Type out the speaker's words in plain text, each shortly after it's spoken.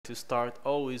to start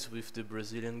always with the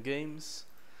Brazilian games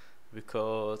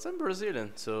because I'm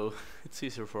Brazilian, so it's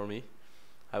easier for me.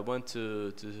 I want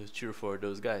to cheer for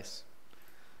those guys.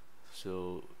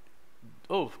 So,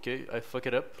 oh, okay, I fuck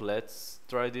it up. Let's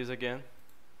try this again.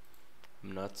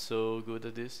 I'm not so good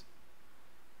at this.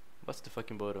 What's the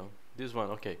fucking button? This one,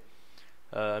 okay.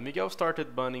 Miguel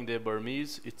started banning the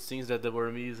Burmese. It seems that the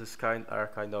Burmese are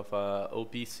kind of a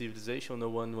OP civilization. No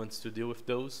one wants to deal with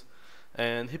those.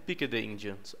 And he picked the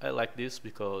Indians. I like this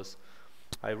because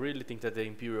I really think that the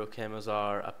Imperial camels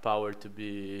are a power to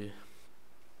be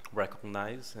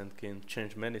recognized and can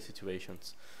change many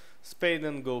situations.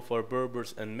 Spain go for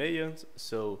Berbers and Mayans,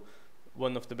 so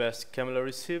one of the best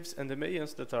camelry civs, and the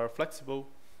Mayans that are flexible.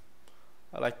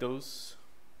 I like those.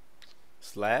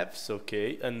 Slavs,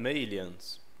 okay, and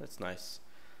Malians, that's nice.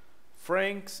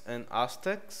 Franks and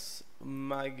Aztecs,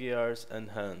 Magyars and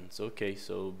Huns. Okay,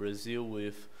 so Brazil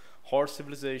with horse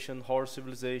civilization,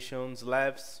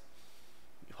 Slavs,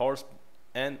 horse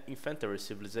and infantry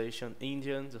civilization,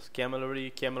 Indians,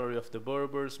 camelry of the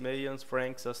Berbers, Mayans,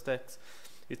 Franks, Aztecs.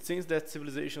 It seems that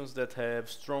civilizations that have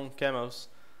strong camels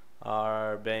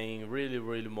are being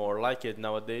really more like it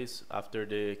nowadays after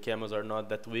the camels are not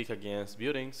that weak against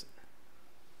buildings.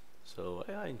 So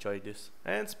I enjoy this.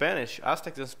 And Spanish,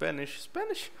 Aztecs and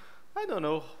Spanish, I don't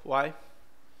know why.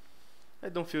 I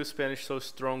don't feel Spanish so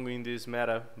strong in this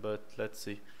meta, but let's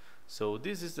see. So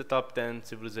this is the top 10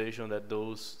 civilization that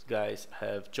those guys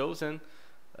have chosen,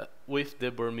 with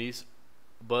the Burmese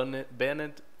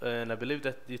banned, and I believe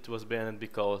that it was banned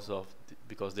because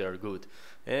they are good.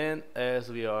 And as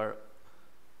we are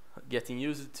getting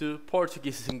used to,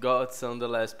 Portuguese and gods on the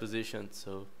last position,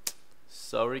 so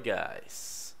sorry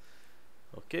guys.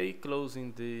 Okay,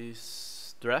 closing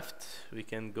this draft. We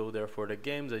can go there for the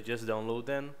games. I just download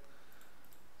them.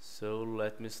 So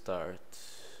let me start.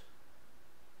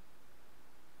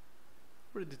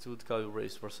 Ready to call you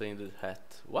race for saying the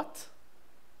hat. What?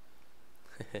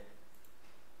 Let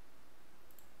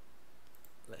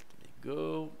me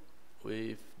go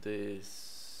with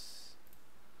this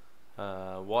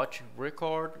watch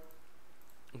record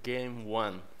game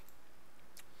 1.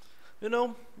 You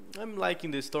know, I'm liking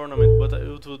this tournament, but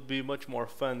it would be much more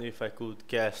fun if I could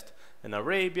cast an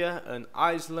Arabia, an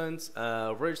Iceland,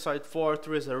 Riverside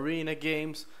Fortress, Arena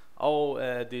games, all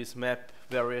this map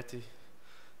variety.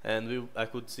 And I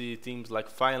could see teams like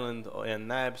Finland and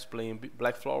Nabs playing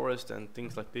Black Forest and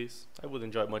things like this. I would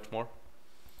enjoy much more.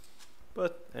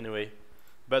 But anyway,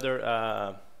 better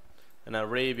an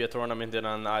Arabia tournament than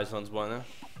an Iceland one, huh?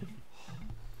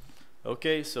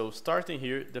 Okay, so starting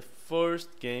here, the first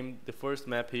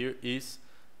map here is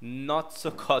Not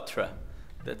Socotra.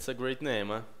 That's a great name,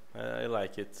 huh? I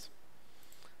like it.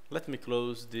 Let me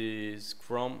close these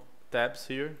Chrome tabs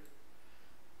here.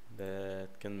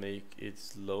 That can make it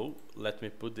slow. Let me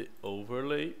put the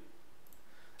overlay.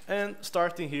 And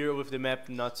starting here with the map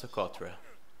Not Socotra.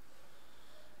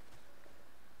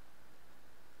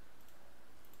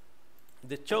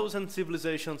 The chosen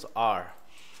civilizations are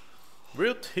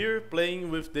Root here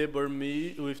playing with the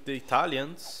Burmese, with the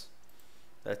Italians.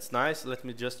 That's nice. Let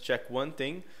me just check one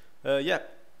thing. Yeah,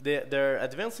 their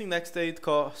advancing next state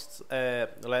costs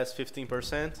less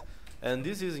 15%, and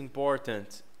this is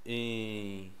important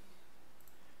in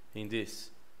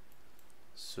this.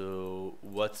 So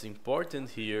what's important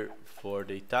here for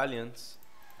the Italians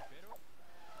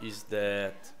is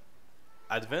that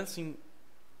advancing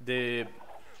the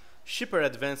shipper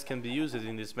advance can be used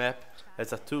in this map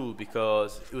as a tool,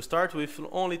 because you start with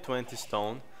only 20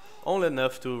 stone, only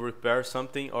enough to repair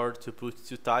something or to put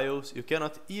 2 tiles. You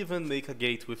cannot even make a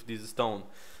gate with this stone.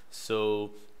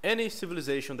 So any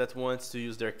civilization that wants to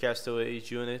use their Castle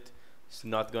Age unit is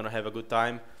not gonna have a good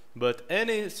time, but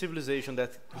any civilization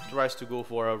that tries to go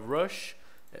for a rush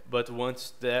but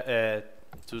wants to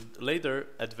later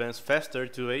advance faster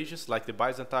to ages, like the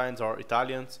Byzantines or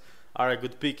Italians, are a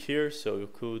good pick here. So you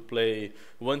could play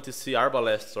 1TC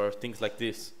Arbalests or things like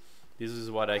this. This is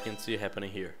what I can see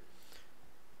happening here.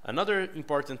 Another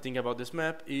important thing about this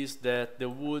map is that the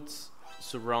woods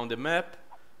surround the map.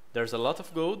 There's a lot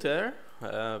of gold there.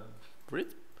 There's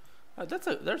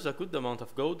a good amount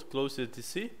of gold close to the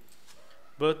TC,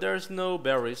 but there's no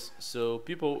berries, so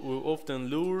people will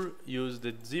often use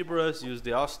the zebras, use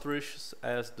the ostriches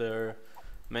as their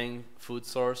main food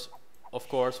source, of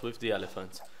course with the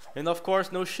elephants. And of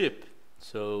course no ship,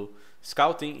 so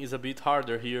scouting is a bit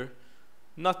harder here.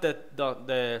 Not that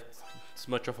that's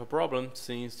much of a problem,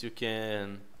 since you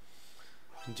can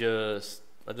just,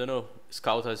 I don't know,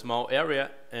 scout a small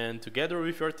area, and together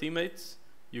with your teammates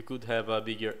you could have a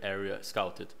bigger area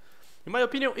scouted. In my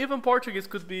opinion, even Portuguese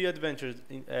could be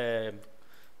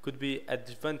could be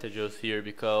advantageous here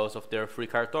because of their free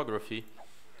cartography.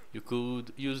 You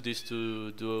could use this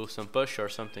to do some push or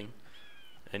something.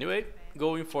 Anyway,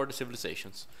 going for the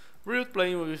civilizations. Riot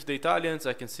playing with the Italians,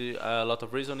 I can see a lot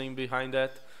of reasoning behind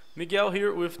that. Miguel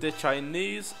here with the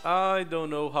Chinese, I don't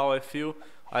know how I feel.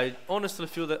 I honestly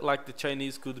feel that like the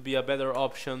Chinese could be a better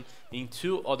option in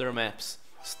two other maps.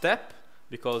 Steppe,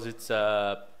 because it's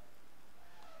a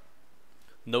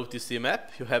no TC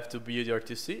map, you have to build your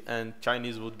TC and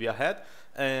Chinese would be ahead.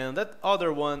 And that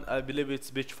other one, I believe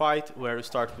it's Beach Fight, where you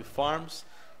start with farms.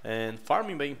 And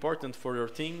farming being important for your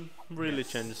team really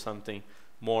changes something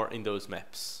more in those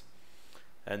maps.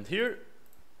 And here,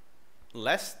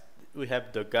 last we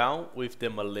have the Gaon with the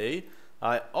Malay.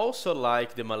 I also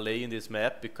like the Malay in this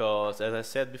map because, as I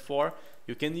said before,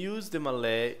 you can use the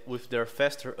Malay with their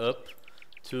faster up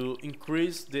to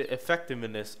increase the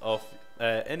effectiveness of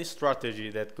any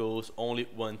strategy that goes only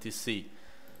 1 TC.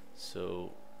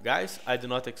 So guys, I do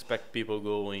not expect people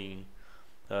going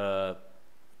to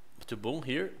boom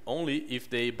here, only if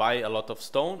they buy a lot of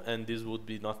stone, and this would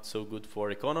be not so good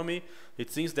for economy.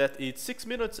 It seems that it's 6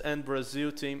 minutes and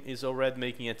Brazil team is already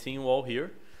making a team wall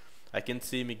here. I can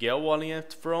see Miguel walling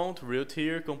at front, Riot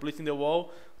here completing the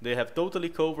wall. They have totally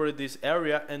covered this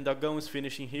area and Dagon is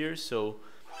finishing here, so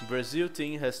Brazil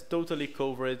team has totally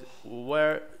covered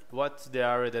what's the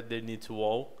area that they need to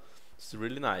wall. It's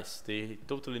really nice, they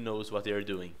totally knows what they are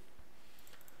doing.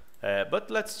 But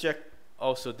let's check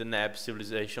also the Nabs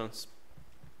civilizations.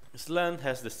 Islam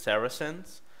has the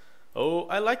Saracens. Oh,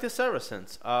 I like the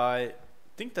Saracens. I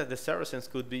think that the Saracens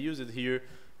could be used here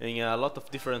in a lot of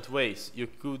different ways. You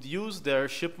could use their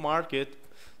ship market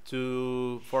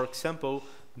to, for example,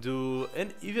 do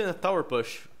even a tower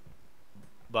push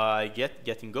by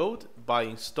getting gold,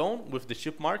 buying stone with the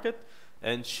ship market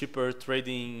and cheaper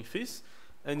trading fees,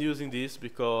 and using this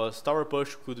because tower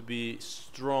push could be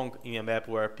strong in a map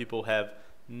where people have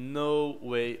no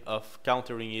way of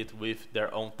countering it with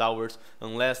their own towers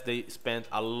unless they spend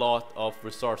a lot of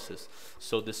resources.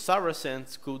 So the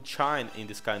Saracens could shine in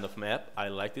this kind of map. I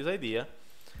like this idea.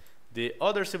 The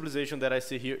other civilization that I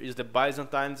see here is the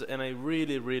Byzantines, and I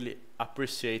really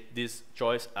appreciate this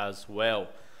choice as well.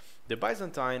 The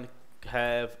Byzantine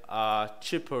have a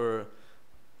cheaper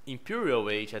imperial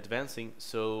age advancing,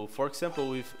 so for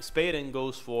example if Spaden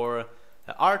goes for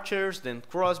archers, then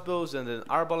crossbows and then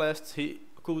arbalests, he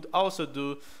could also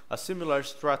do a similar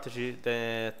strategy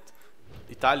that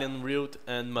Italian Riot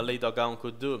and Malay Dagon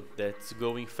could do, that's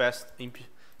going fast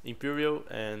imperial,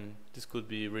 and this could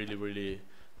be really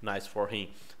nice for him.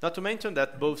 Not to mention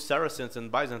that both Saracens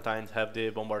and Byzantines have the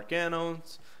bombard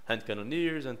cannons, hand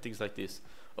cannoneers and things like this.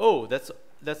 Oh, that's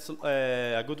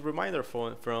a good reminder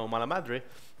from Malamadre.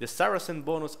 The Saracen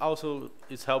bonus also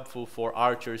is helpful for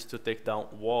archers to take down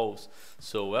walls.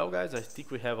 So well guys, I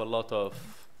think we have a lot of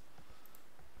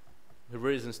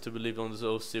reasons to believe on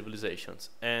those civilizations.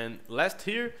 And last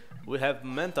here we have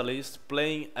Mentalists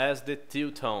playing as the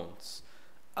Teutons.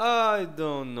 I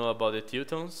don't know about the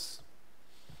Teutons.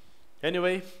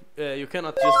 Anyway, you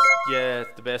cannot just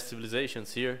get the best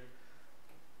civilizations here.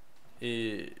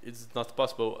 It's not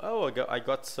possible. Oh, I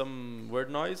got some weird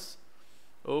noise.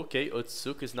 Okay,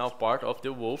 Otsuka is now part of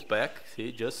the wolf pack.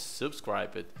 He just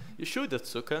subscribed. You should,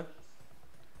 Otsuka.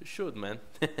 You should, man.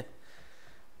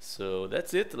 So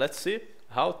that's it. Let's see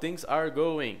how things are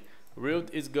going. Riot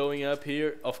is going up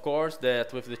here. Of course,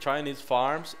 that with the Chinese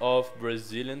farms of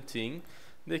Brazilian team,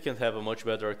 they can have a much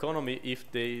better economy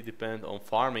if they depend on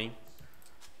farming.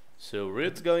 So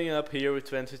Riot's going up here with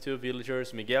 22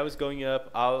 villagers. Miguel is going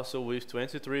up also with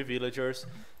 23 villagers,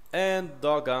 and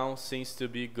Dagon seems to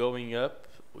be going up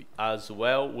as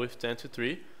well with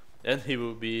 23, and he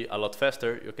will be a lot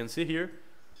faster. You can see here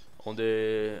on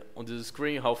the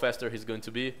screen how faster he's going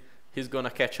to be. He's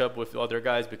gonna catch up with the other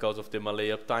guys because of the Malay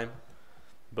uptime.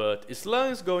 But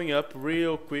Islam is going up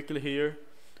real quickly here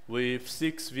with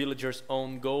 6 villagers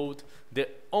on gold. The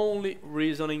only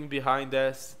reasoning behind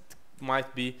this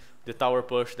might be the tower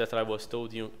push that I was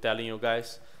telling you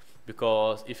guys,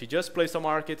 because if he just plays a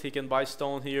market, he can buy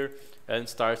stone here and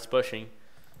starts pushing.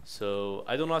 So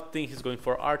I do not think he's going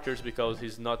for archers because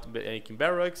he's not making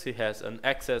barracks. He has an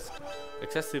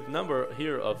excessive number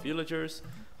here of villagers.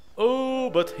 Oh,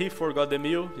 but he forgot the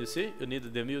mill. You see, you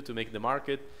needed the mill to make the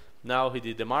market. Now he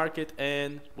did the market,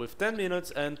 and with 10 minutes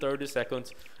and 30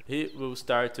 seconds he will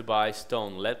start to buy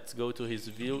stone. Let's go to his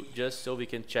view just so we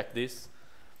can check this.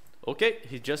 Okay,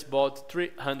 he just bought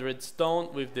 300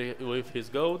 stone with his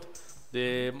gold.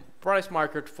 The price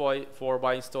market for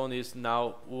buying stone is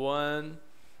now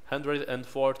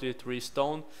 143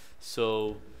 stone.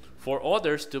 So for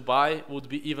others to buy would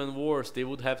be even worse. They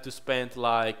would have to spend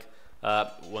like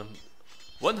one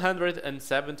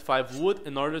 175 wood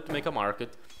in order to make a market,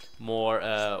 more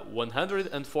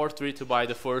 143 to buy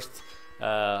the first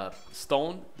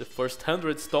stone, the first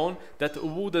 100 stone that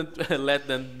wouldn't let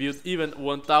them build even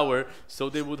one tower, so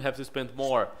they would have to spend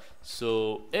more.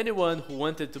 So anyone who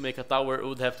wanted to make a tower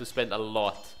would have to spend a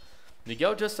lot.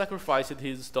 Miguel just sacrificed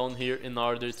his stone here in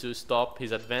order to stop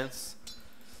his advance,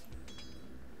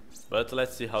 but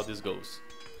let's see how this goes.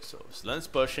 So Slan's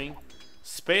pushing.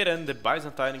 Spaden, the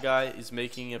Byzantine guy, is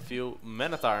making a few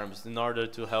men-at-arms in order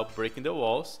to help breaking the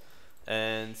walls,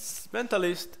 and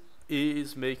Mentalist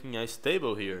is making a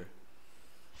stable here.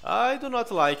 I do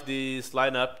not like this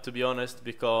lineup, to be honest,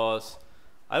 because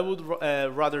I would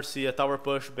rather see a tower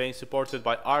push being supported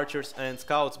by archers and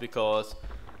scouts, because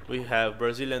we have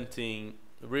Brazilian team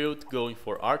Riot going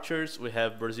for archers, we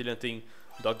have Brazilian team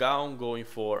Dogão going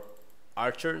for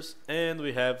archers, and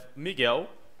we have Miguel.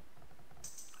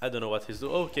 I don't know what he's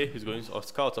doing. Okay, he's going off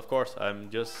scouts, of course.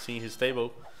 I'm just seeing his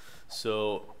table.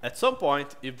 So at some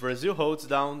point, if Brazil holds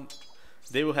down,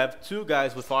 they will have two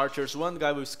guys with archers, one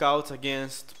guy with scouts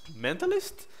against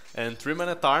Mentalist, and 3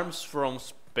 men-at-arms from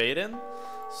Spaden.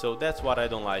 So that's what I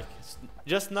don't like.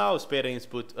 Just now Spaden is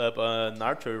put up an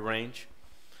archery range,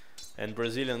 and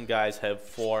Brazilian guys have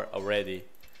 4 already.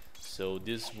 So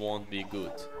this won't be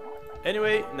good.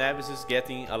 Anyway, Nabs is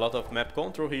getting a lot of map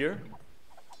control here.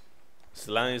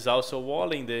 Slan is also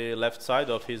walling the left side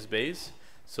of his base,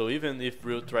 so even if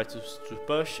Real tries to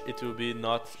push, it will be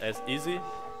not as easy.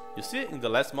 You see, in the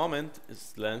last moment,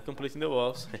 Slan completing the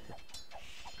walls.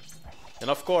 And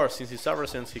of course, since he's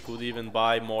Saracens, he could even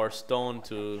buy more stone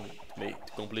to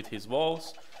complete his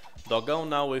walls. Dogão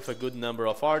now with a good number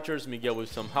of archers, Miguel with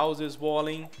some houses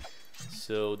walling.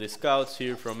 So the scouts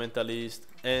here from Mentalist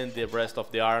and the rest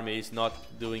of the army is not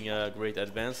doing a great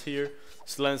advance here.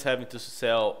 Slan's having to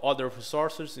sell other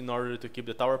resources in order to keep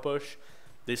the tower push.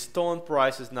 The stone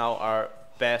prices now are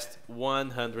past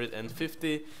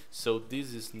 150, so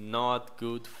this is not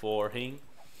good for him.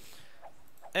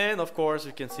 And of course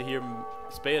you can see here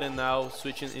Spaden now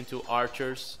switching into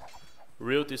archers.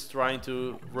 Riot is trying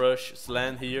to rush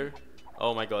Slan here.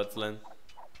 Oh my god, Slan.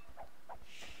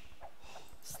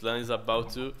 Slan is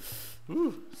about to...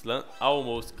 Slan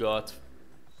almost got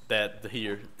dead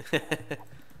here.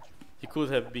 He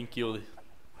could have been killed.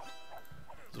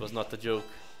 It was not a joke.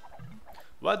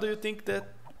 What do you think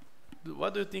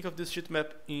of this shit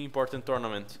map in important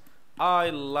tournament? I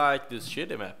like this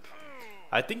shitty map.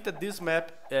 I think that this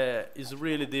map is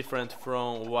really different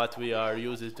from what we are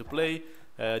used to play.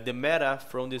 The meta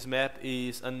from this map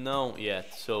is unknown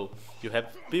yet. So you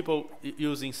have people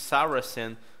using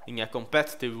Saracen in a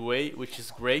competitive way, which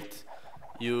is great.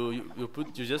 You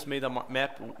just made a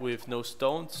map with no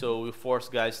stone, so you force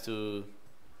guys to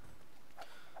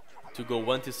go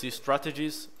 1TC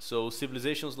strategies. So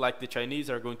civilizations like the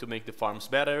Chinese are going to make the farms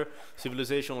better.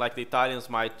 Civilizations like the Italians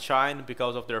might shine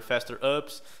because of their faster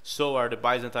ups. So are the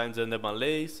Byzantines and the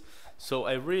Malays. So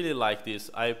I really like this.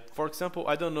 For example,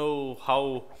 I don't know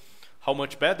how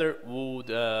much better would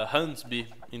Huns be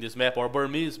in this map, or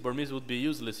Burmese. Burmese would be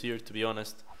useless here, to be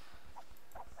honest.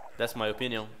 That's my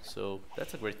opinion, so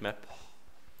that's a great map.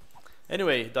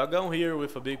 Anyway, Dogão here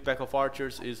with a big pack of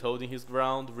archers is holding his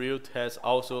ground. Riot has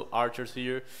also archers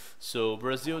here, so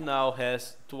Brazil now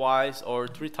has twice or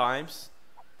 3 times.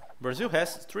 Brazil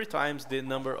has 3 times the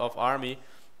number of army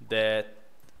that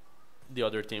the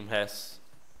other team has.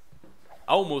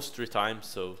 Almost 3 times,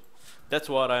 so that's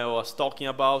what I was talking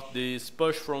about. This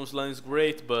push from Slan is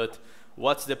great, but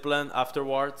what's the plan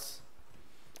afterwards?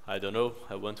 I don't know,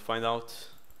 I want to find out.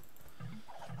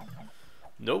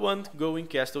 No one going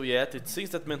castle yet. It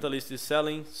seems that Mentalist is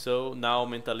selling, so now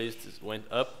Mentalist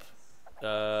went up.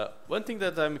 One thing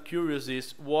that I'm curious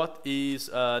is what is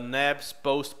Nabs'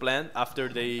 post plan after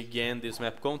they gain this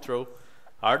map control.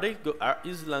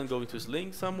 Is Lan going to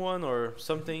sling someone or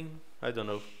something? I don't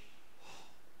know.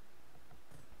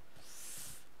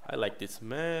 I like this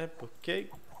map. Okay.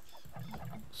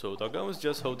 So Dogão is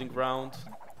just holding ground.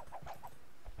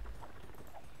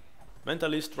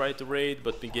 Mentalist tried to raid,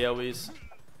 but Miguel is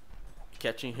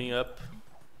catching him up.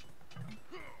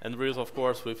 And Rios, of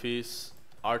course, with his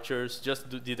archers just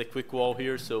did a quick wall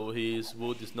here, so his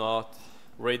wood is not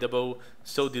raidable.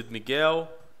 So did Miguel,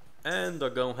 and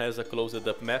Dogão has a closed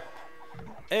up map.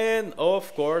 And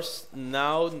of course,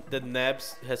 now that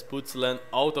Nabs has put Slan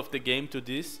out of the game to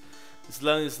this,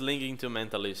 Slan is linking to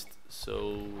Mentalist.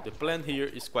 So the plan here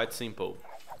is quite simple.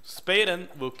 Spaden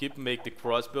will make the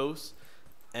crossbows,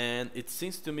 and it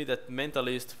seems to me that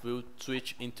Mentalist will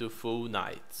switch into full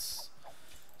knights.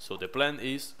 So the plan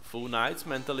is full knights,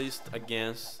 mentalist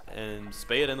against, and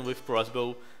Spaden with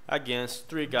crossbow against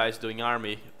 3 guys doing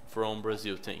army from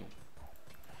Brazil team.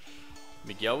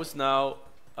 Miguel is now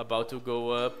about to go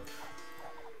up.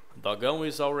 Dogão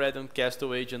is already on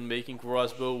Castle Age and making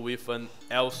crossbow with an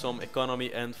awesome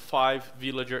economy and 5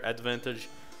 villager advantage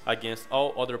against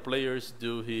all other players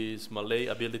due his melee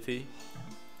ability.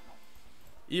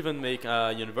 Even make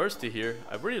a university here.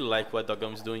 I really like what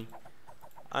Dogão is doing.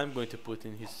 I'm going to put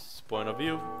in his point of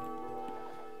view.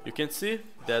 You can see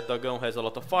that Dogão has a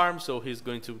lot of farms, so he's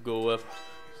going to go up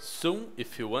soon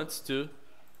if he wants to.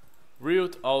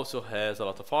 Riot also has a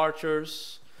lot of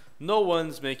archers. No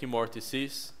one's making more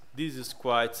TCs. This is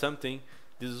quite something.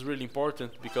 This is really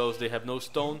important because they have no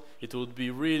stone. It would be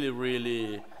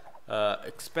really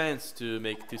expensive to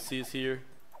make TCs here.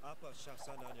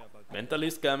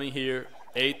 Mentalist coming here.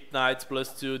 8 knights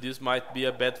plus 2. This might be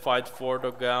a bad fight for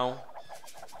Dogão.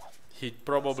 He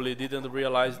probably didn't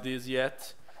realize this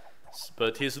yet,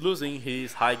 but he's losing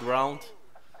his high ground.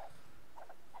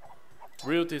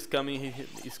 Riot is coming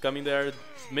there.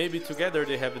 Maybe together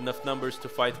they have enough numbers to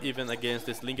fight even against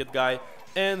this linked guy.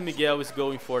 And Miguel is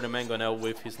going for the mangonel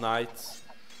with his knights.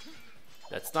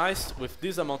 That's nice. With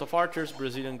this amount of archers,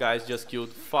 Brazilian guys just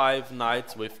killed 5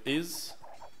 knights with ease.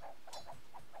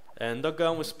 And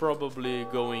Dogão is probably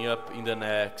going up in the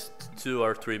next 2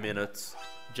 or 3 minutes,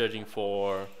 judging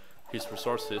for his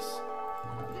resources,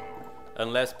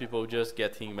 unless people just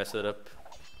get him messed up.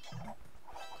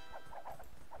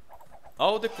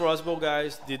 All the crossbow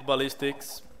guys did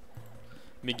ballistics.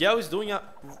 Miguel is doing a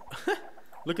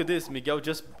look at this. Miguel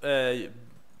just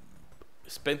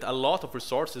spent a lot of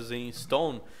resources in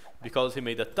stone because he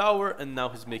made a tower and now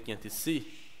he's making a TC.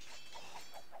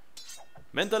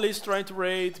 Mentalist trying to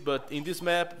raid, but in this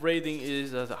map raiding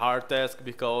is a hard task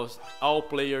because all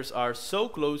players are so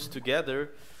close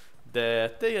together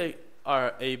that they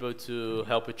are able to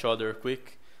help each other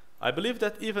quick. I believe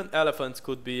that even elephants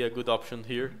could be a good option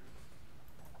here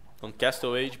on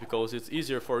Castle Age because it's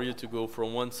easier for you to go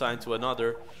from one side to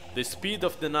another. The speed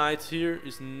of the knights here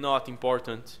is not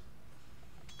important.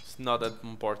 It's not that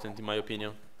important in my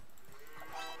opinion.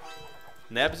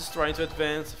 Nabs is trying to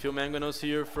advance, a few mangonels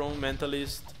here from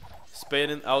Mentalist.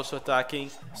 Spaden also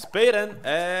attacking. Spaden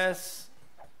is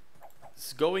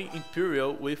going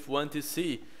Imperial with 1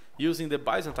 TC. Using the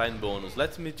Byzantine bonus.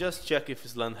 Let me just check if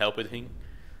Islam helped him.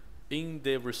 In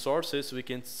the resources we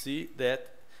can see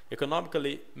that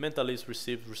economically Mentalist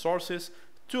received resources,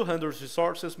 200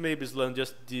 resources. Maybe Islam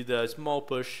just did a small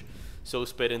push so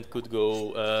Spaden could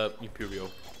go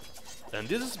Imperial. And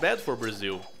this is bad for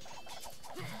Brazil,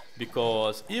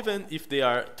 because even if they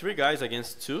are 3 guys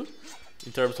against 2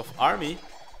 in terms of army,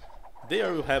 they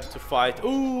will have to fight.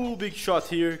 Ooh, big shot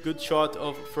here, good shot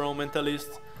from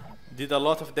Mentalist. Did a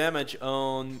lot of damage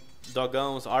on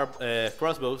Dogão's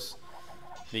crossbows.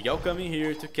 Miguel coming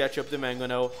here to catch up the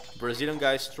mangonel. Brazilian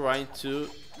guys trying to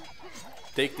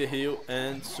take the hill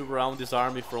and surround this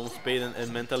army from Spaden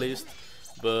and Mentalist.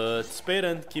 But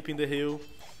Spaden keeping the hill.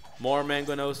 More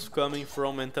mangonels coming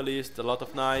from Mentalist, a lot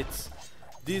of knights.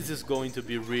 This is going to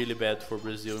be really bad for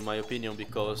Brazil in my opinion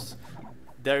because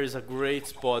there is a great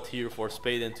spot here for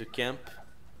Spaden to camp.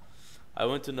 I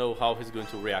want to know how he's going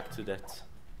to react to that.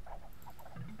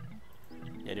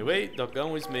 Anyway,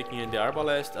 Dogão is making the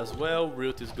Arbalest as well,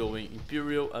 Riot is going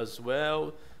Imperial as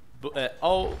well. But,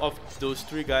 all of those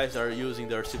 3 guys are using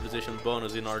their civilization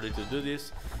bonus in order to do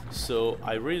this. So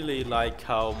I really like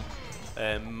how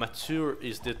mature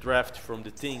is the draft from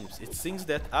the teams. It seems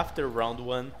that after round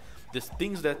 1, the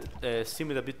things that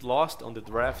seemed a bit lost on the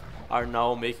draft are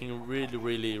now making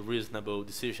really reasonable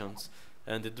decisions.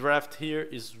 And the draft here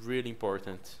is really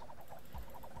important.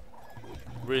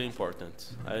 Really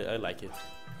important. I like it.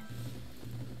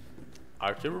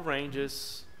 Archery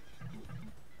ranges.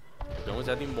 Dogão is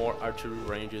adding more archery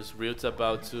ranges. Riot's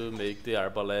about to make the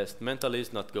Arbalest.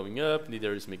 Mentalist not going up,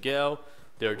 neither is Miguel.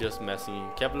 They're just messing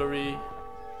cavalry.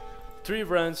 3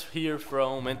 runs here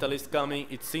from Mentalist coming.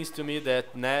 It seems to me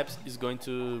that Nabs is going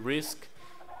to risk.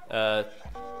 Oh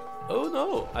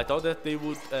no, I thought that they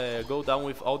would go down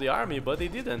with all the army, but they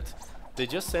didn't. They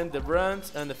just sent the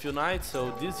runs and a few knights,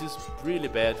 so this is really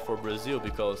bad for Brazil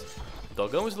because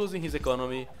Dogão is losing his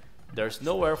economy. There's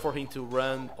nowhere for him to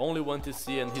run, only 1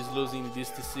 TC and he's losing this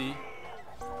TC.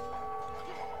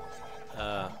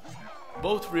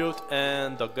 Both Riot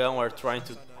and Dogão are trying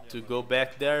to go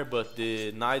back there, but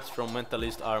the knights from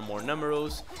Mentalist are more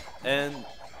numerous and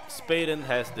Spaden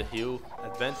has the hill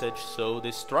advantage, so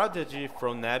the strategy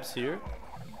from Nabs here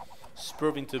is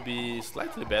proving to be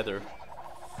slightly better.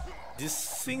 This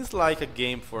seems like a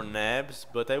game for Nabs,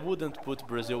 but I wouldn't put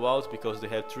Brazil out because they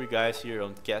have 3 guys here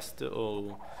on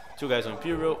Castle, 2 guys on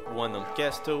Imperial, 1 on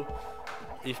Castle.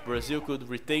 If Brazil could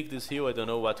retake this hill, I don't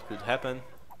know what could happen.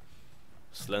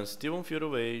 Slan still on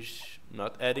Feudal Age,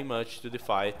 not adding much to the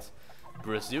fight.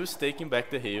 Brazil is taking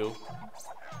back the hill.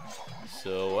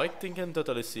 So I think I can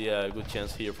totally see a good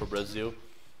chance here for Brazil.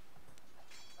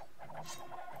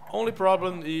 Only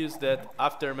problem is that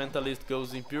after Mentalist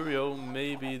goes Imperial,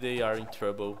 maybe they are in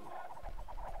trouble.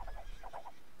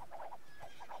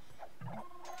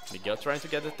 Miguel trying to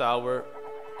get the tower,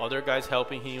 other guys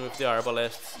helping him with the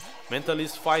Arbalests.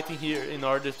 Mentalist fighting here in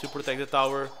order to protect the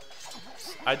tower.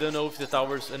 I don't know if the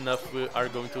towers enough are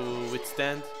going to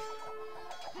withstand.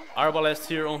 Arbalest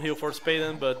here on hill for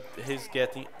Spaden, but he's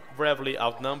getting bravely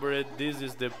outnumbered. This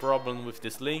is the problem with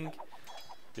this link.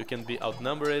 You can be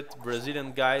outnumbered.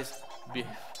 Brazilian guys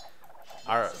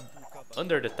are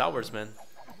under the towers, man,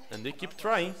 and they keep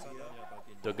trying.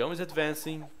 Dogão is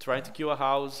advancing, trying to kill a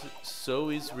house. So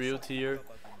is Riot here.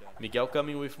 Miguel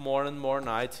coming with more and more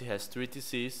knights. He has 3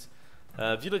 TCs.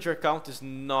 Villager count is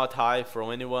not high from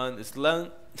anyone.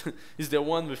 Slan is the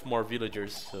one with more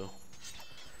villagers. So,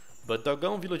 but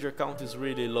Dogão villager count is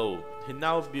really low. He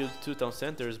now built 2 town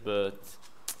centers, but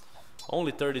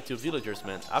only 32 villagers,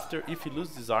 man. After, if he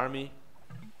loses his army,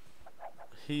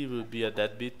 he will be a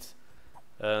deadbeat.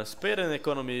 Spaden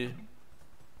economy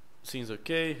seems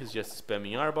okay. He's just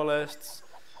spamming arbalests.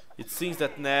 It seems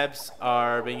that Nabs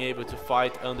are being able to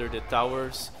fight under the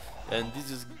towers, and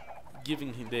this is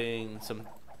giving them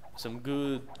some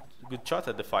good shot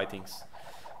at the fightings,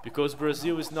 because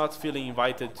Brazil is not feeling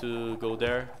invited to go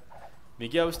there.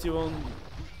 Miguel is still on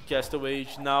Castle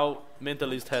Age. Now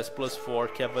Mentalist has +4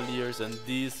 Cavaliers, and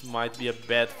this might be a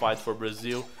bad fight for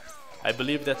Brazil. I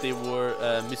believe that they were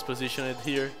mispositioned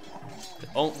here.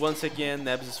 Once again,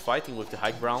 Nabs is fighting with the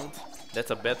high ground.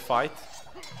 That's a bad fight.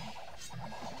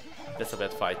 That's a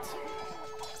bad fight.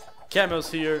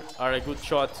 Camels here are a good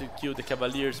shot to kill the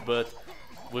Cavaliers, but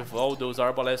with all those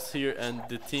arbalests here and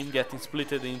the team getting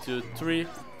splitted into 3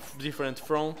 different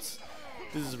fronts,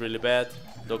 this is really bad.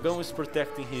 Dogão is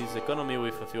protecting his economy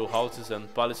with a few houses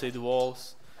and palisade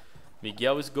walls.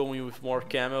 Miguel is going with more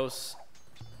camels.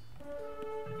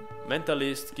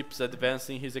 Mentalist keeps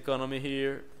advancing his economy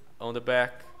here on the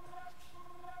back.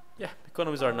 Yeah,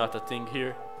 economies are not a thing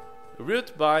here.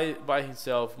 Riot by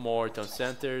himself more town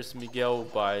centers. Miguel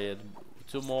by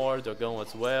 2 more. Dogão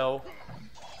as well.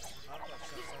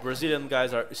 Brazilian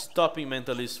guys are stopping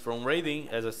Mentalists from raiding.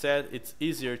 As I said, it's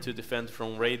easier to defend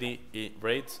from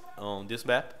raids on this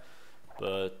map,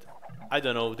 but I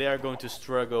don't know, they are going to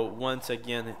struggle once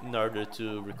again in order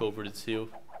to recover this hill.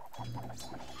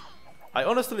 I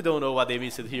honestly don't know what they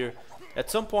missed here.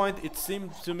 At some point it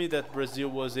seemed to me that Brazil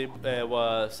was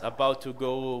about to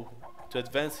go to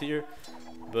advance here,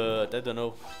 but I don't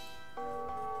know.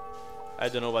 I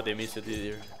don't know what they missed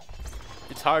here.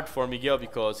 It's hard for Miguel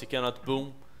because he cannot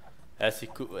boom as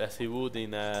he would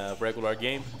in a regular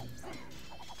game.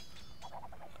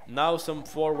 Now some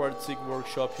forward Sig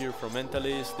workshop here from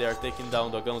Mentalist. They are taking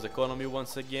down Dogão's economy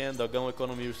once again. Dogão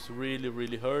economy is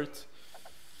really hurt.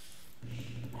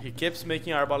 He keeps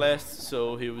making arbalests,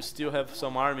 so he will still have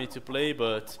some army to play,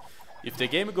 but if the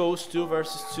game goes 2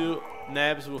 versus 2,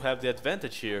 Nabs will have the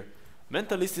advantage here.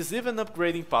 Mentalist is even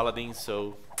upgrading paladins,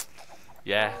 so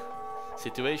yeah,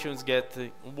 situations get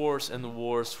worse and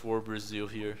worse for Brazil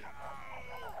here.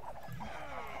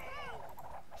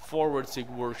 Forward Sig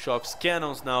workshops,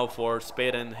 cannons now for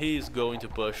Spaden. He is going to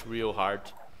push real hard.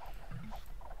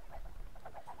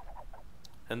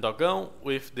 And Dogão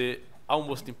with the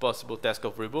almost impossible task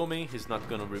of rebooming. He's not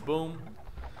gonna reboom.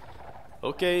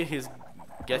 Okay, he's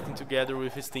getting together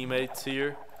with his teammates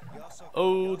here.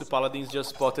 Oh, the paladins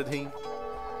just spotted him.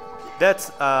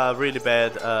 That's really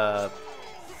bad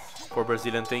for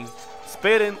Brazilian thing.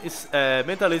 Spaden is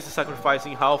Mentalist is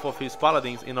sacrificing half of his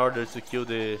paladins in order to kill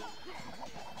the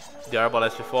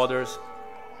arbalest with others.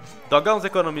 Dogão's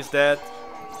economy is dead.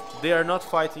 They are not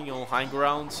fighting on high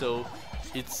ground, so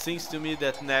it seems to me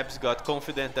that Nabs got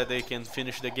confident that they can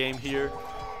finish the game here,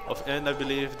 and I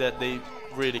believe that they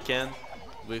really can,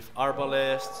 with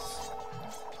arbalests,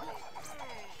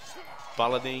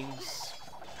 paladins.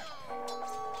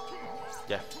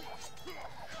 Yeah,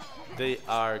 they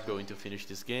are going to finish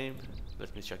this game.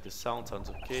 Let me check the sound. Sounds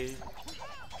okay.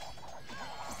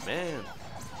 Man,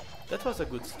 that was a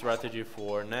good strategy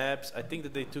for Nabs. I think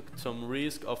that they took some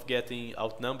risk of getting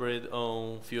outnumbered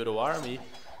on feudal army,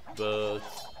 but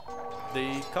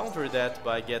they countered that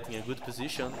by getting a good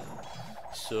position.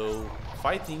 So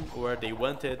fighting where they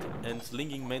wanted and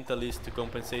slinging Mentalist to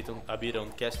compensate a bit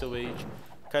on Castle Age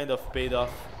kind of paid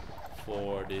off.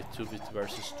 for the 2v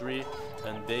versus 3,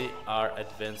 and they are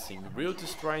advancing. Riot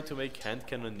is trying to make hand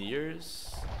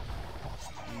cannoneers.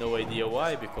 No idea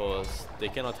why, because they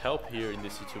cannot help here in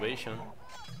this situation.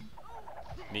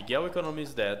 Miguel economy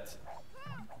is dead.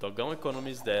 Dogão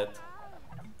economy is dead.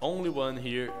 Only one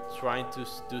here trying to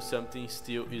do something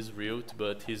still is Riot,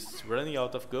 but he's running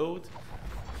out of gold.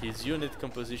 His unit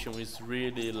composition is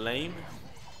really lame.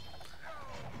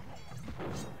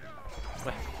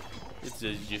 Well, it's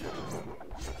GG.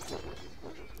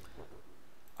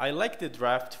 I like the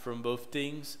draft from both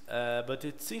teams, but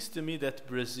it seems to me that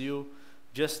Brazil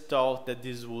just thought that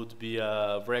this would be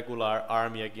a regular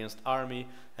army against army,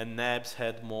 and Nabs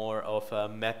had more of a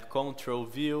map control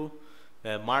view,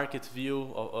 a market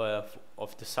view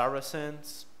of the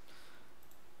Saracens,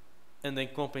 and then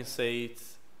compensate.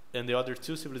 And the other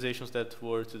two civilizations that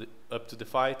were up to the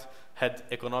fight had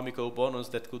economical bonus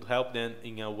that could help them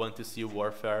in a 1-to-C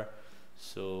warfare.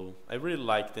 So I really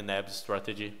like the Nabs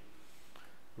strategy.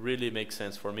 Really makes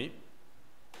sense for me.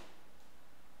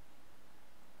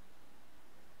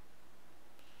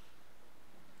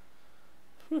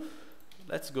 Whew.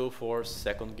 Let's go for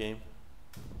second game.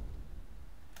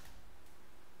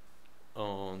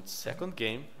 On second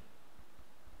game,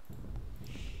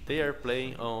 they are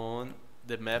playing on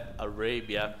the map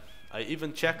Arabia. I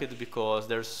even checked it because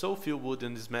there's so few wood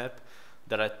in this map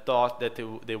that I thought that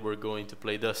they were going to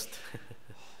play Dust.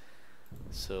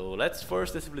 So let's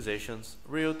first the civilizations.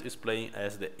 Riot is playing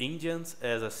as the Indians.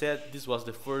 As I said, this was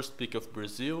the first pick of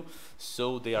Brazil,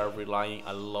 so they are relying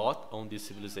a lot on this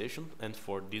civilization and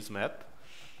for this map.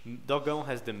 Dogão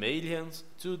has the Malians.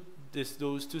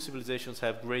 Those two civilizations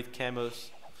have great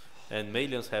camos, and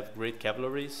Malians have great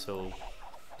cavalry, so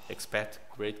expect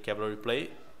great cavalry play.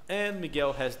 And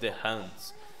Miguel has the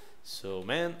Huns. So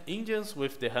man, Indians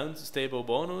with the Huns stable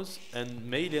bonus and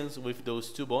Malians with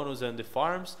those two bonus and the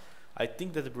farms, I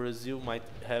think that Brazil might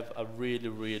have a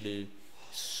really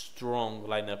strong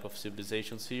lineup of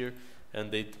civilizations here,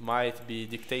 and they might be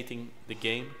dictating the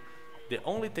game. The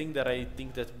only thing that I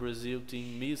think that Brazil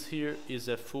team miss here is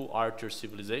a full archer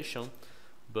civilization,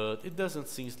 but it doesn't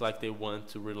seem like they want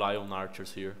to rely on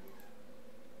archers here.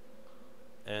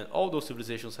 And all those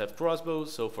civilizations have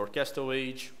crossbows, so for Castle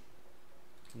Age,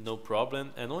 no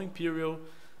problem. And on Imperial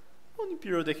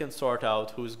they can sort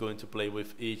out who's going to play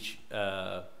with each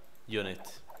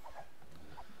unit.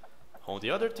 On the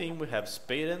other team we have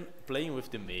Spain playing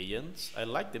with the Mayans. I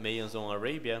like the Mayans on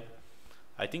Arabia.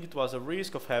 I think it was a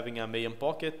risk of having a Mayan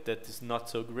pocket that is not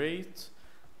so great.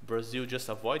 Brazil just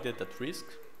avoided that risk.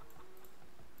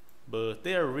 But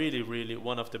they are really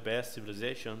one of the best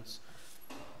civilizations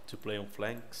to play on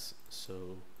flanks,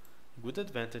 so good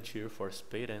advantage here for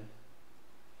Spain.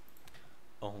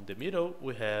 On the middle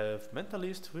we have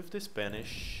Mentalist with the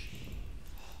Spanish.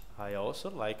 I also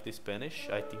like the Spanish.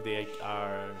 I think they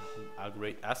are a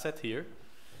great asset here.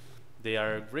 They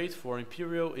are great for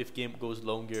Imperial. If game goes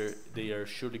longer, they are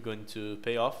surely going to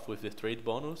pay off with the trade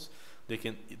bonus. They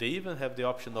even have the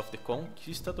option of the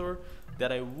Conquistador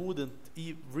that I wouldn't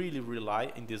really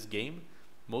rely in this game,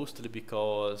 mostly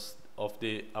because of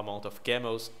the amount of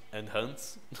camels and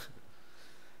hunts.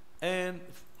 And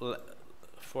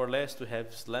for last we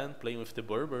have Slan playing with the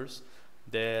Berbers.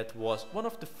 That was one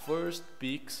of the first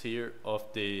picks here of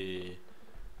the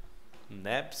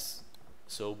Nabs.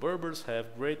 So Berbers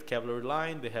have great cavalry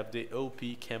line, they have the OP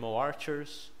camel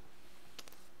archers.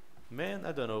 Man,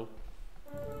 I don't know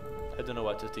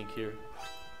what to think here.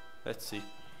 Let's see.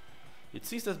 It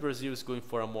seems that Brazil is going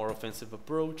for a more offensive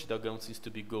approach. Dogão seems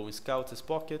to be going scouts as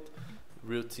pocket.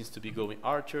 Riot seems to be going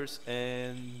archers,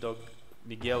 and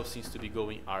Miguel seems to be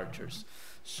going archers.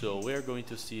 So we're going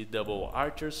to see double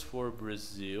archers for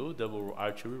Brazil, double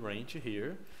archery range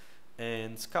here,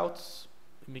 and scouts,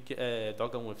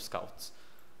 Dogão with scouts.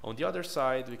 On the other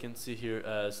side we can see here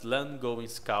Slan going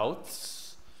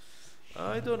scouts.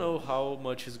 I don't know how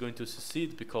much he's going to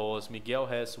succeed because Miguel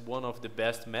has one of the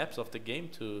best maps of the game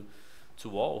to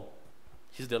wall.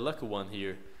 He's the lucky one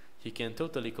here. He can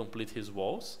totally complete his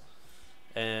walls.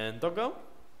 And Dogão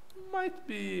might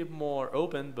be more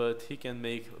open, but he can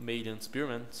make Malian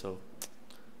Spearman, so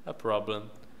a problem.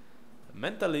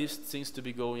 Mentalist seems to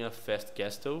be going a fast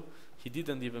castle. He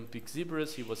didn't even pick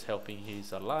zebras, he was helping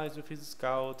his allies with his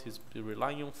scout, he's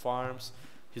relying on farms,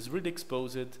 he's really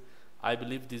exposed. I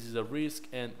believe this is a risk,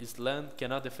 and Island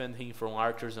cannot defend him from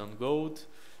archers on gold.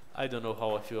 I don't know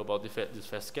how I feel about this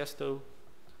fast castle.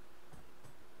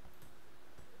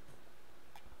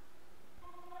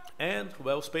 And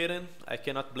well, Spaden, I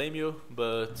cannot blame you,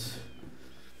 but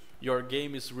your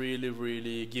game is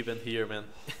really given here, man.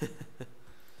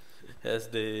 As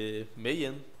the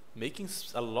Mayan making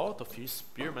a lot of his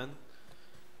spearmen,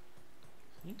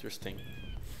 Interesting.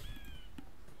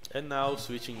 And now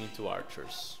switching into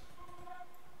archers.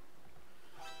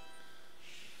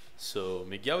 So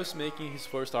Miguel is making his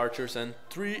first archers and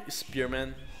 3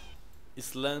 spearmen.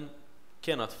 Islan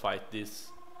cannot fight this.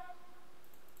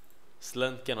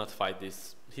 Islan cannot fight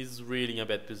this. He's really in a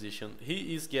bad position.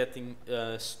 He is getting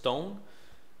stone.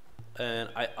 And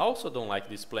I also don't like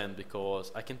this plan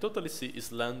because I can totally see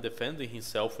Islan defending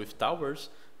himself with towers.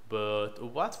 But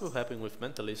what will happen with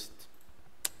Mentalist?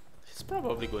 He's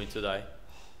probably going to die.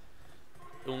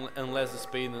 Unless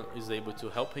Spaden is able to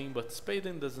help him, but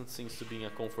Spaden doesn't seem to be in a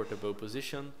comfortable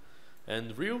position.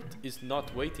 And Riot is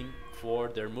not waiting for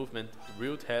their movement.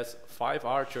 Riot has 5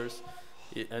 archers,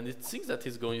 and it seems that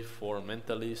he's going for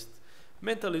Mentalist.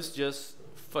 Mentalist just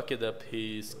fucked up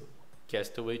his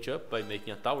Castaway up by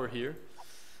making a tower here.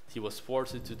 He was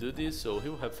forced to do this, so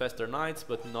he'll have faster knights,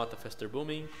 but not a faster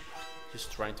booming. He's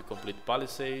trying to complete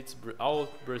palisades. All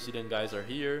Brazilian guys are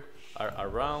here, are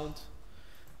around.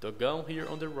 Dogão here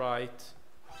on the right.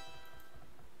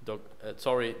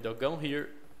 Dogão here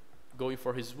going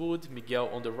for his wood. Miguel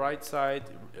on the right side.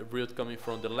 Riot coming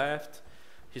from the left.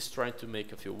 He's trying to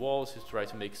make a few walls. He's trying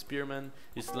to make spearmen.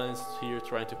 Islan's here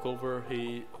trying to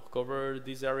cover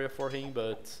this area for him,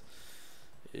 but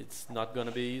it's not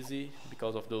gonna be easy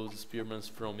because of those spearmen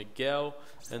from Miguel.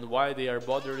 And why they are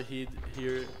bothered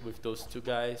here with those 2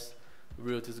 guys,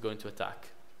 Riot is going to attack.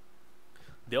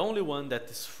 The only one that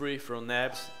is free from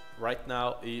Nabs right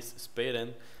now is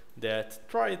Spaden, that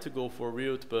tried to go for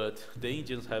Riot, but the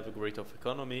Indians have a great of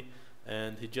economy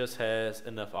and he just has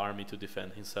enough army to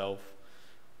defend himself.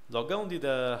 Dogão did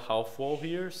a half wall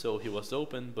here, so he was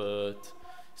open, but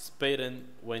Spaden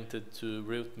went to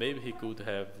Riot. Maybe he could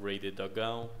have raided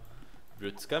Dogão.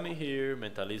 Riot's coming here.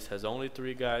 Mentalist has only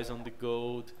 3 guys on the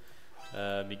gold.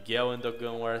 Miguel and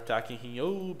Dogão are attacking him.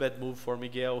 Oh, bad move for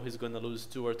Miguel. He's gonna lose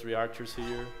 2 or 3 archers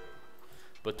here.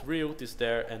 But Riot is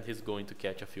there and he's going to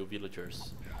catch a few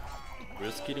villagers.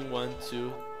 Riot's killing 1,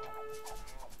 2,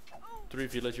 3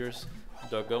 villagers.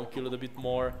 Dogão killed a bit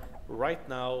more. Right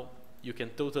now, you can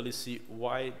totally see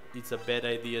why it's a bad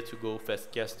idea to go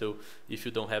fast castle if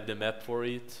you don't have the map for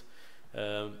it.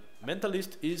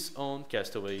 Mentalist is on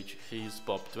Castle Age. He's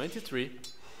pop 23.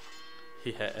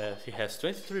 He has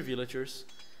 23 villagers.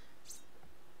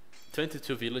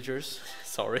 22 villagers,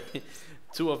 sorry.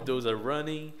 2 of those are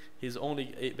running. He's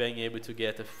only being able to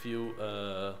get a few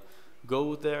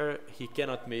gold there. He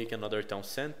cannot make another town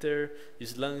center.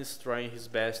 Islan is trying his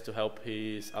best to help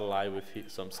his ally with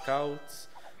some scouts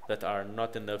that are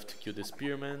not enough to kill the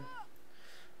spearman.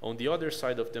 On the other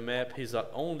side of the map,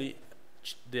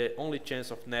 the only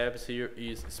chance of Nabs here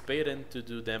is Spaden to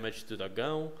do damage to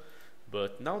Dogão.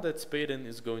 But now that Spaden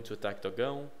is going to attack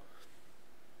Dogão,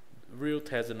 Riot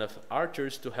has enough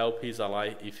archers to help his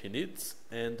ally if he needs,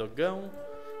 and Dogão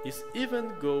is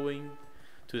even going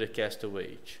to the Castle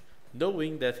Age.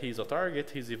 Knowing that he's a target,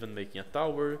 he's even making a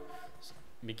tower.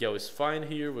 Miguel is fine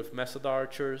here with massed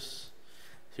archers.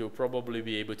 He'll probably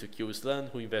be able to kill Islan,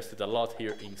 who invested a lot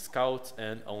here in scouts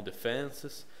and on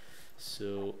defenses.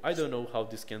 So I don't know how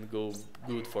this can go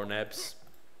good for Nabs.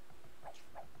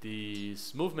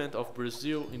 This movement of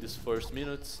Brazil in these first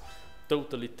minutes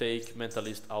totally take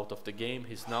Mentalist out of the game.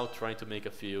 He's now trying to make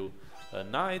a few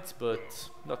knights, but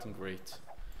nothing great.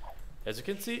 As you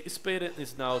can see, Spaden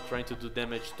is now trying to do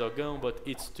damage to Dogão, but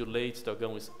it's too late.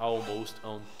 Dogão is almost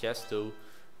on Castle,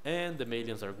 and the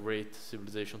Malians are great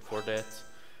civilization for that.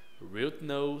 Riot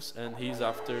knows, and he's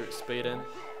after Spaden.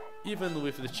 Even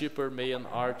with the cheaper Mayan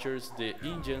archers, the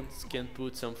Indians can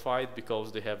put some fight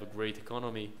because they have a great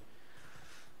economy.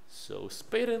 So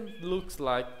Spaden looks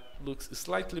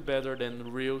slightly better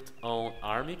than Riot on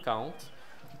army count,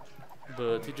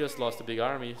 but he just lost a big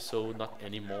army, so not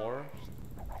anymore.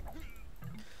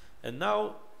 And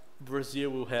now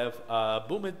Brazil will have a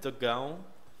Boomed Dogão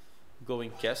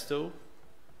going Castle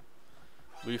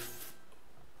with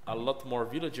a lot more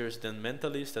villagers than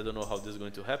Mentalist. I don't know how this is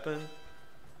going to happen.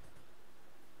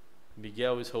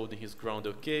 Miguel is holding his ground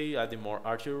okay, adding more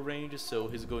archery range, so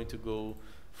he's going to go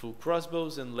full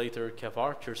crossbows and later cav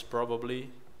archers probably.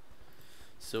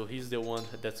 So he's the one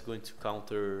that's going to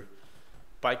counter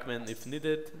pikemen if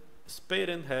needed.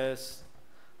 Spaden has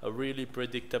a really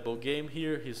predictable game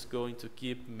here. He's going to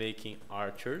keep making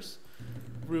archers.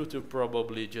 Riot will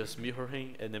probably just mirror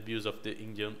him and abuse of the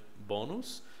Indian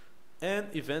bonus. And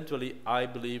eventually I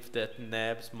believe that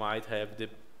Nabs might have the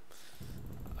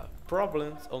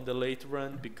problems on the late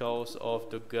run because of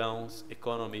the Dogão's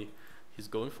economy. He's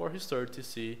going for his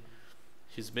 30C.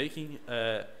 He's making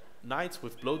knights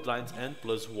with bloodlines and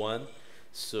 +1,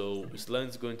 so Islan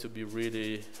is going to be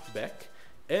really back.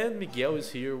 And Miguel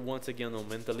is here once again on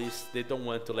Mentalist. They don't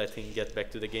want to let him get back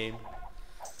to the game.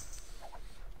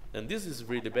 And this is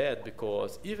really bad,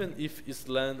 because even if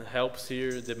Islan helps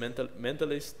here the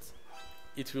Mentalist,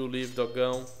 it will leave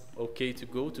Dogão okay to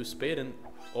go to Spaden,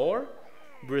 or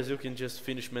Brazil can just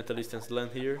finish Mentalist and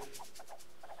Islan here.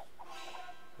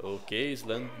 Okay,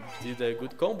 Islan did a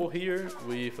good combo here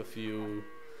with a few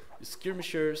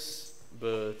skirmishers,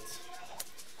 but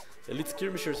elite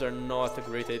skirmishers are not a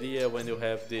great idea when you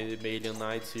have the Malian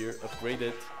Knights here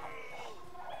upgraded.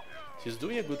 He's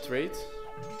doing a good trade.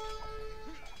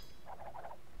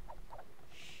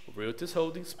 Riot is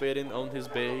holding Spaden on his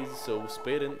base, so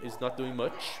Spaden is not doing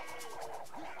much.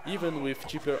 Even with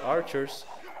cheaper archers,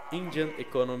 Indian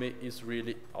economy is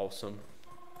really awesome.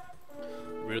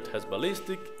 Riot has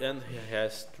ballistic and he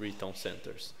has 3 town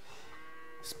centers.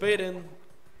 Spaden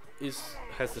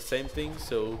has the same thing,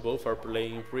 so both are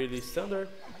playing really standard.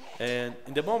 And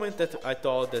in the moment that I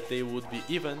thought that they would be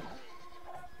even,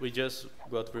 we just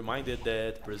got reminded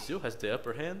that Brazil has the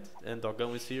upper hand and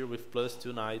Dogão is here with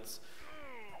 +2 knights,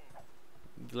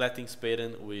 letting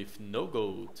Spaden with no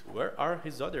gold. Where are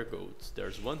his other golds?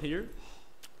 There's one here,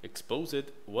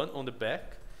 exposed, one on the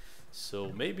back.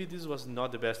 So maybe this was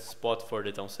not the best spot for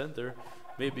the town center.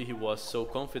 Maybe he was so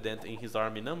confident in his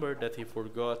army number that he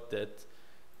forgot that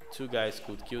 2 guys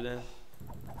could kill them.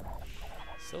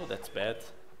 So that's bad.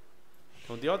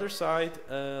 On the other side,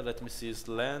 let me see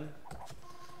Slan.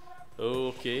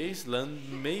 Okay, Slan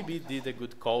maybe did a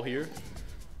good call here.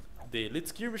 The elite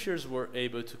skirmishers were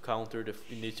able to counter the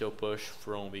initial push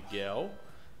from Miguel,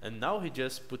 and now he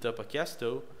just put up a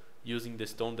castle using the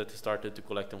stone that he started to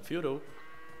collect on feudal.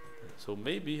 So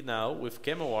maybe now with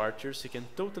camel archers he can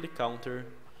totally counter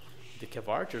the cav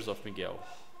archers of Miguel.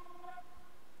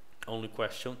 Only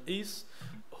question is,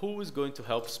 who is going to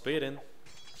help Spaden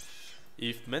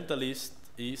if Mentalist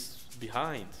is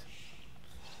behind?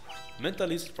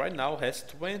 Mentalist right now has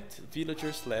 20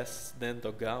 villagers less than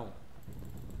Dogão.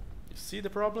 You see the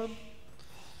problem?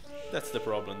 That's the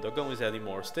problem. Dogão is adding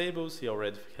more stables. He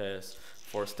already has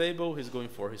 4 stables. He's going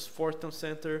for his 4th town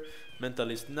center.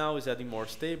 Mentalist now is adding more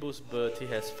stables, but he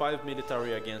has 5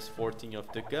 military against 14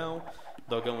 of Dogão.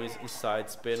 Dogão is inside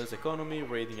Spaden's economy,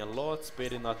 raiding a lot.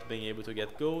 Spaden not being able to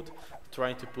get gold,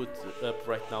 trying to put up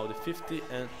right now the 50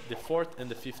 and the 4th and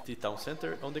the 50 town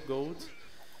center on the gold.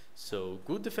 So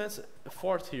good defense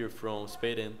effort here from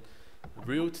Spaden.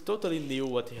 Riot totally knew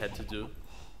what he had to do.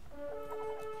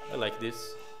 I like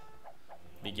this.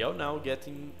 Miguel now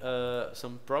getting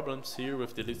some problems here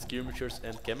with the elite skirmishers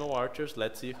and camel archers.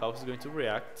 Let's see how he's going to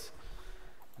react.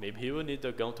 Maybe he will need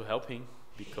Dogão to help him,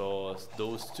 because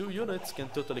those 2 units can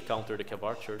totally counter the cav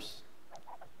archers.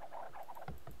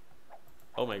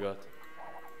 Oh my god.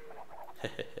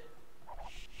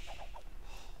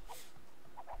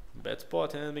 Bad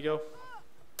spot, huh, Miguel?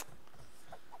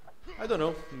 I don't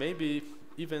know, maybe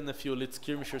even a few elite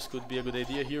skirmishers could be a good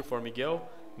idea here for Miguel.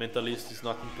 Mentalist is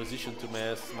not in position to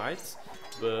mass knights,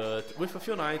 but with a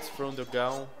few knights from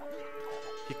Dogão,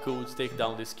 he could take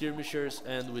down the skirmishers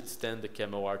and withstand the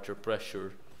camel archer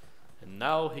pressure. And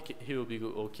now he will be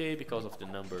okay because of the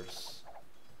numbers.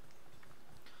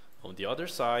 On the other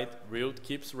side, Riot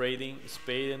keeps raiding,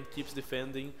 Spaden keeps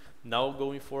defending, now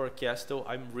going for a castle.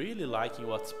 I'm really liking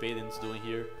what Spaden's doing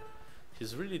here. He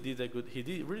really did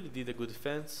a good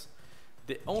defense.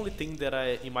 The only thing that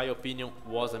in my opinion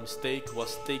was a mistake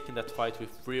was taking that fight with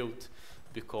Riot,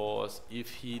 because if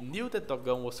he knew that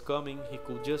Dogão was coming, he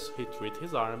could just retreat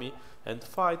his army and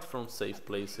fight from safe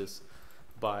places.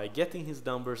 By getting his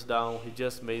numbers down, he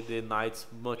just made the knights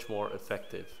much more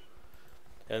effective.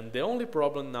 And the only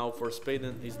problem now for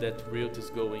Spaden is that Riot is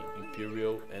going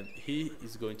Imperial, and he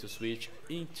is going to switch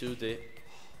into the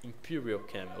Imperial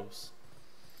camels.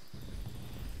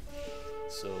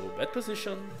 So bad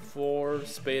position for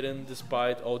Spaden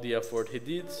despite all the effort he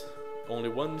did. Only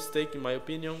one mistake in my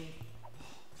opinion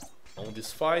on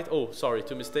this fight. Oh, sorry,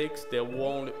 2 mistakes. There were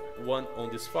only one on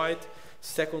this fight.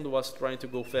 Second was trying to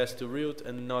go fast to Riot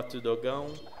and not to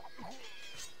Dogão.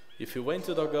 If he went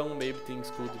to Dogão, maybe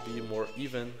things could be more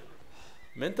even.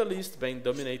 Mentalist being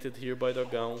dominated here by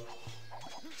Dogão.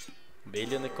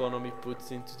 Malian economy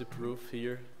puts into the proof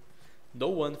here. No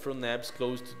one from Nabs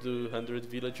close to the 100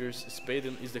 villagers.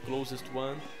 Spaden is the closest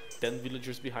one, 10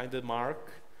 villagers behind the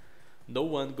mark. No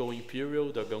one go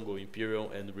Imperial, Dogão go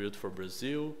Imperial and Riot for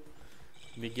Brazil.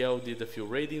 Miguel did a few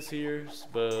raidings here,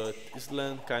 but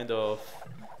Islam kind of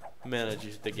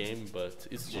managed the game, but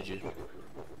it's GG.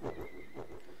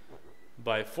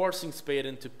 By forcing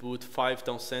Spaden to put 5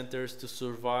 town centers to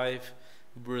survive,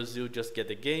 Brazil just get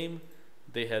the game.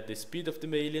 They had the speed of the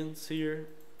Malians here.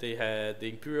 They had the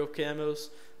Imperial camels,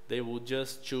 they would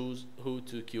just choose who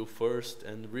to kill first,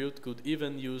 and Riot could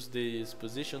even use this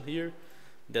position here,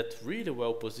 that really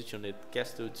well positioned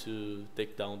Castle to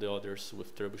take down the others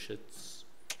with trebuchets.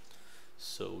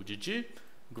 So GG.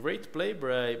 Great play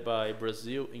by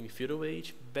Brazil in Feudal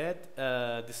Age. Bad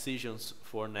decisions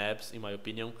for Nabs, in my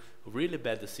opinion. Really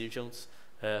bad decisions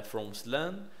from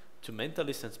Slan to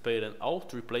Mentalist and Spaden. All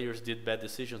three players did bad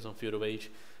decisions on Feudal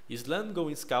Age. Slan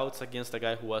going scouts against a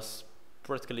guy who was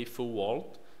practically full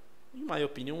walled, in my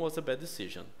opinion, was a bad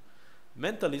decision.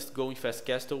 Mentalist going fast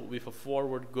castle with a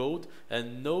forward gold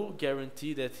and no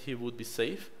guarantee that he would be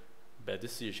safe, bad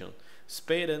decision.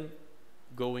 Spaden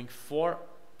going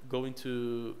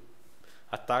to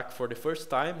attack for the first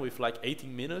time with like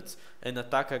 18 minutes and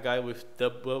attack a guy with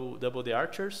double the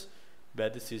archers,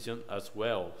 bad decision as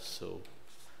well. So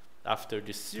after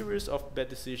this series of bad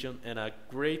decision and a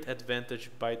great advantage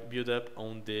by build up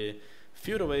on the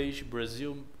Feudal Age,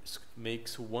 Brazil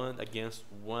makes 1 against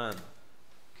 1.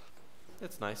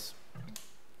 That's nice.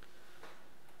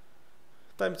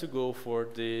 Time to go for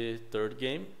the third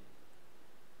game.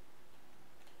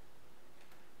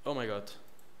 Oh my god.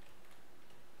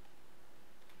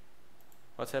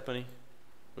 What's happening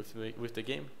with the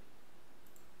game?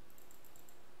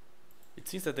 It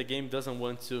seems that the game doesn't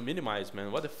want to minimize,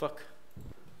 man. What the fuck?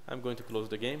 I'm going to close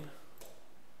the game.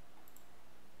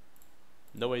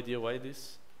 No idea why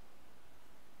this.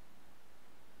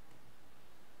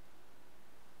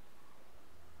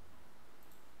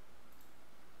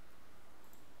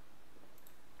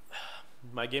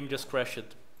 My game just crashed.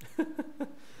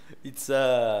 It's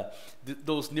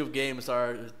those new games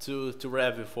are too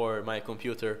heavy for my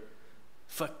computer.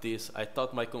 Fuck this. I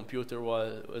thought my computer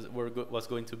was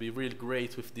going to be really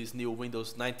great with this new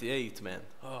Windows 98, man.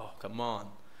 Oh, come on.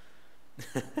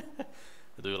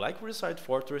 Do you like Reside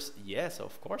Fortress? Yes,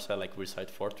 of course I like Reside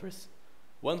Fortress.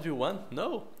 1v1?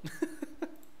 No.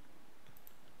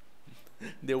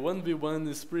 The 1v1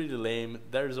 is pretty lame.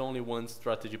 There's only one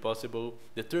strategy possible.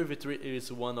 The 3v3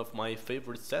 is one of my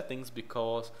favorite settings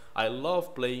because I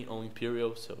love playing on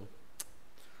Imperial. So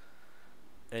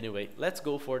anyway, let's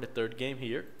go for the third game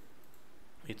here.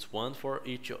 It's one for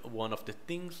each one of the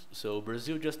teams, so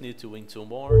Brazil just need to win 2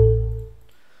 more.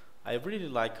 I really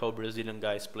like how Brazilian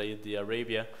guys played the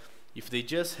Arabia. If they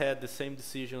just had the same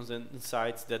decisions and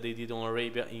insights that they did on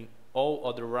Arabia in all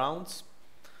other rounds,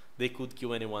 they could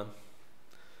kill anyone.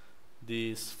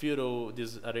 This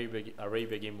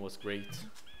Arabia game was great.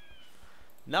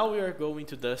 Now we are going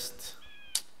to dust.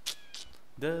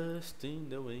 Dust in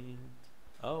the wind.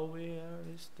 All we are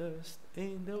is dust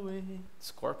in the wind.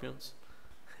 Scorpions.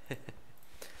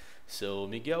 So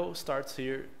Miguel starts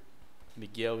here.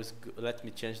 Miguel is let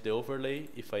me change the overlay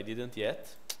if I didn't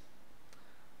yet.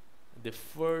 The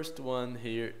first one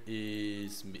here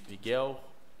is Miguel,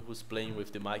 who's playing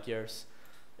with the Magyars.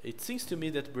 It seems to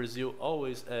me that Brazil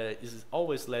is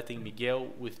always letting Miguel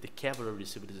with the cavalry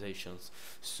civilizations.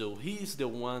 So he is the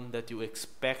one that you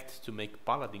expect to make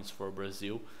paladins for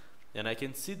Brazil. And I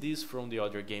can see this from the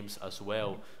other games as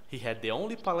well. He had the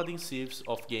only paladin civs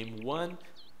of game 1.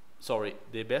 Sorry,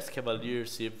 the best cavalier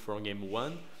civ from game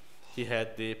 1. He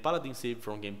had the paladin civ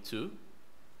from game 2.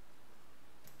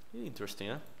 Interesting,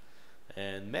 huh?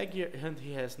 And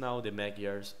he has now the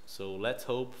Magyars, so let's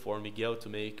hope for Miguel to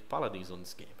make paladins on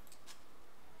this game.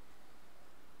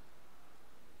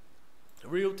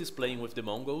 Riot is playing with the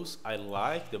Mongols. I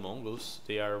like the Mongols,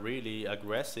 they are really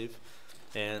aggressive,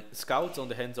 and scouts on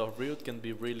the hands of Riot can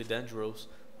be really dangerous.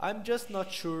 I'm just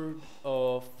not sure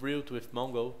of Riot with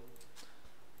Mongol.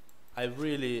 I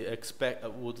really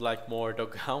would like more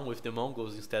Dogan with the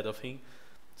Mongols instead of him.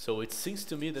 So it seems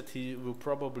to me that he will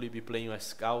probably be playing as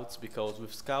scouts, because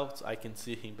with scouts I can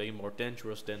see him being more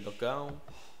dangerous than Dogan.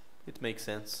 It makes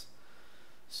sense.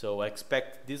 So I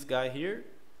expect this guy here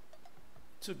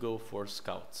to go for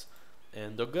scouts.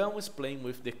 And Dogan is playing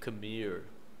with the Khmer.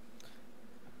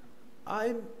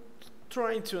 I'm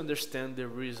trying to understand the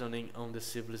reasoning on the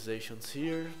civilizations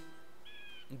here.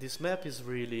 This map is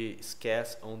really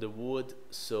scarce on the wood,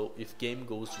 so if game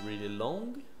goes really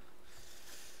long,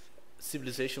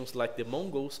 civilizations like the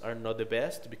Mongols are not the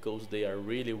best because they are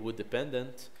really wood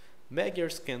dependent.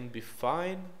 Magyars can be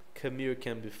fine, Khmer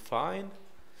can be fine,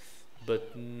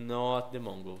 but not the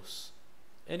Mongols.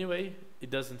 Anyway, it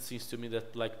doesn't seem to me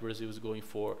that like Brazil is going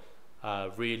for a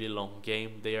really long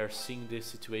game. They are seeing the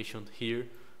situation here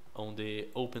on the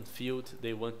open field.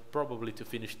 They want probably to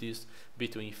finish this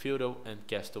between Feudal and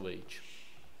Castle Age.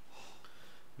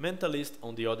 Mentalist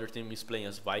on the other team is playing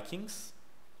as Vikings.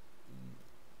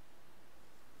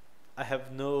 I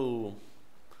have no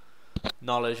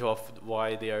knowledge of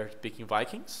why they are picking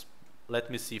Vikings. Let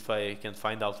me see if I can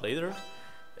find out later.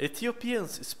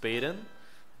 Ethiopians Spain.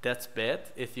 That's bad.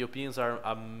 Ethiopians are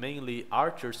a mainly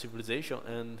archer civilization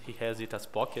and he has it as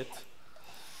pocket.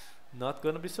 Not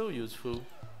gonna be so useful.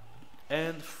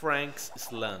 And Frank's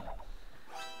Slan.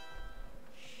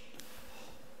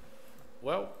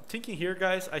 Well, thinking here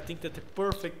guys, I think that the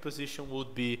perfect position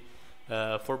would be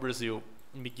for Brazil,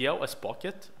 Miguel as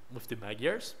pocket with the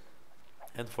Magyars,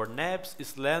 and for Nabs,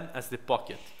 Slan as the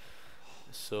pocket.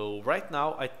 So right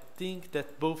now I think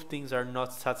that both teams are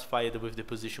not satisfied with the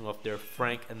position of their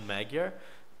Frank and Magyar,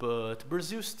 but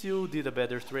Brazil still did a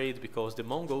better trade because the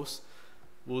Mongols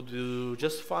would do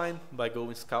just fine by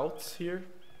going scouts here.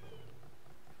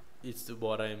 It's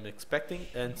what I'm expecting.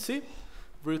 And see,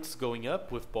 Roots going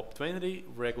up with Pop 20,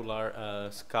 regular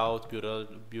scout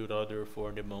build order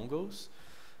for the Mongols,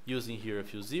 using here a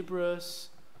few zebras.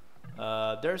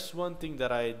 There's one thing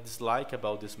that I dislike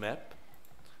about this map.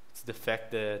 It's the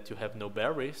fact that you have no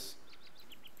berries,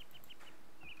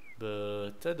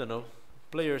 but I don't know,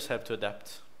 players have to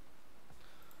adapt.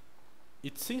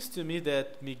 It seems to me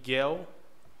that Miguel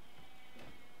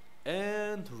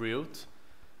and Riot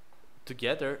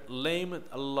together lamed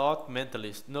a lot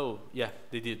Mentalist. No, yeah,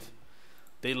 they did.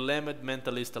 They lamed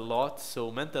Mentalist a lot,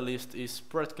 so Mentalist is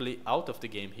practically out of the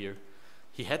game here.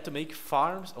 He had to make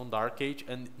farms on Dark Age,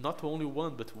 and not only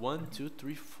one, but 1, 2,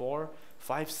 3, 4,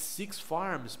 5, 6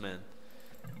 farms, man.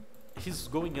 He's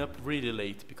going up really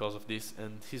late because of this,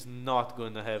 and he's not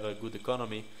going to have a good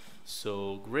economy.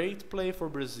 So great play for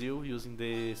Brazil using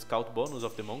the scout bonus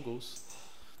of the Mongols.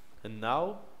 And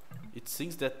now it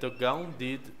seems that Dogão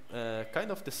did kind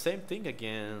of the same thing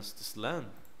against Slan.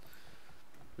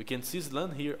 We can see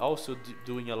Slan here also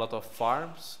doing a lot of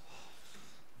farms.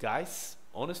 Guys,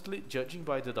 honestly, judging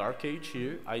by the Dark Age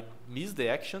here, I missed the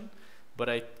action, but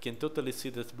I can totally see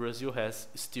that Brazil has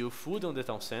still food on the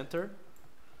town center.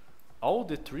 All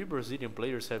the 3 Brazilian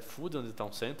players have food on the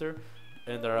town center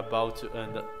and are about to,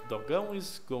 and Dogão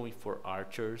is going for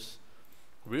archers,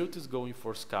 Riot is going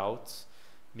for scouts,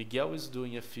 Miguel is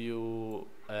doing a few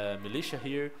militia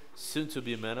here, soon to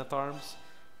be man at arms,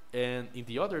 and in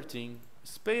the other team,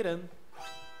 Spaden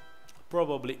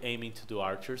probably aiming to do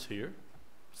archers here.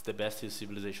 It's the best his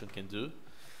civilization can do.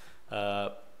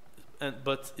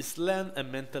 But Slan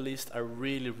and Mentalist are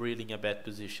really in a bad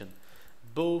position.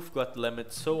 Both got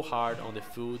limited so hard on the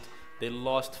food. They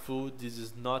lost food. This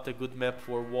is not a good map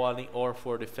for walling or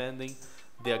for defending.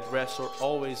 The aggressor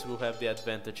always will have the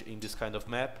advantage in this kind of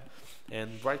map.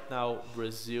 And right now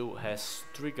Brazil has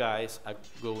 3 guys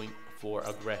going for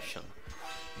aggression.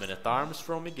 Men-at-arms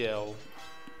from Miguel,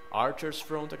 archers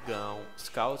from Dogão,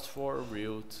 scouts for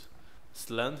Riot.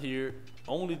 Slan here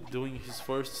only doing his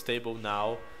first stable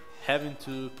now, having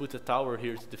to put a tower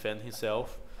here to defend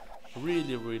himself.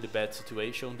 Really bad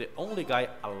situation. The only guy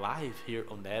alive here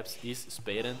on Nabs is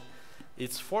Spaden.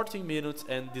 It's 14 minutes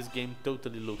and this game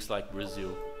totally looks like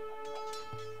Brazil.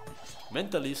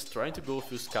 Mentalist trying to go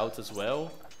through scouts as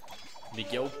well.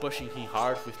 Miguel pushing him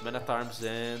hard with men-at-arms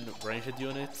and ranged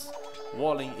units.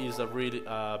 Walling is a really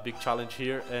big challenge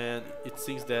here, and it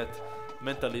seems that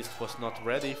Mentalist was not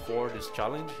ready for this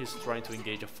challenge. He's trying to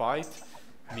engage a fight.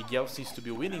 Miguel seems to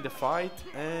be winning the fight,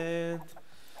 and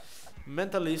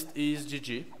Mentalist is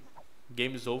GG.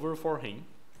 Game is over for him.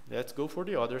 Let's go for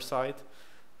the other side.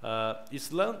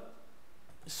 Slan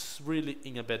is really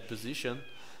in a bad position,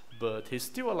 but he's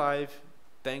still alive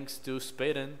thanks to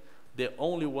Spaden, the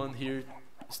only one here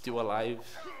still alive.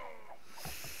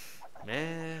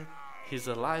 Man, he's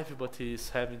alive, but he's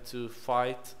having to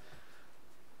fight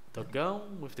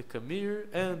Dogão with the Khmer,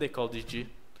 and they call GG.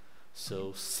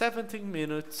 So 17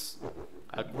 minutes,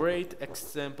 a great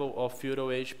example of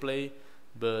feudal age play,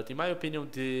 but in my opinion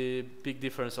the big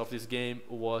difference of this game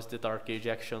was the Dark Age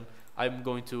action. I'm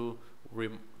going to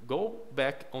go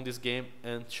back on this game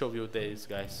and show you this,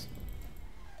 guys.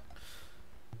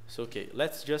 So okay,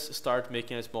 let's just start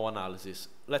making a small analysis.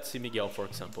 Let's see Miguel, for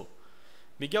example.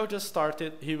 Miguel just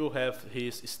started. He will have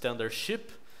his standard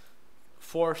ship,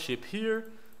 4 sheep here,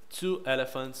 2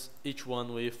 elephants, each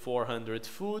one with 400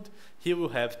 food. He will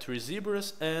have 3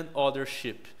 zebras and other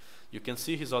sheep. You can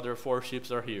see his other 4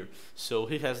 ships are here. So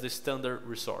he has the standard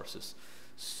resources.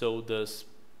 So does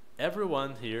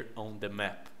everyone here on the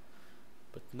map.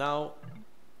 But now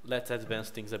let's advance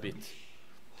things a bit.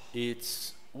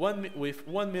 It's with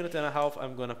 1 minute and a half.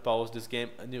 I'm gonna pause this game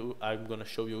and I'm gonna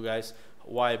show you guys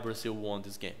why Brazil won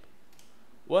this game.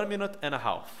 1 minute and a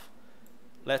half.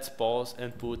 Let's pause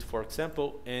and put, for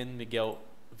example, in Miguel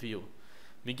view.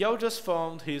 Miguel just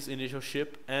found his initial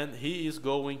ship and he is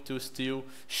going to steal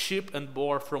ship and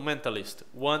boar from Mentalist.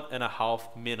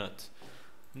 1.5 minutes.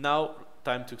 Now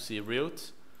time to see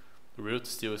Riot. Ryut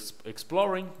still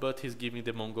exploring, but he's giving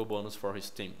the Mongol bonus for his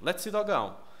team. Let's see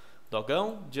Dogão.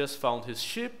 Dogão just found his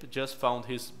ship, just found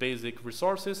his basic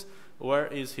resources. Where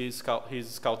is his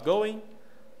scout going?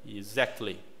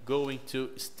 Exactly, going to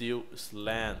steal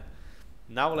Slan.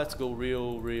 Now let's go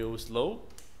real slow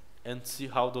and see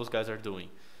how those guys are doing.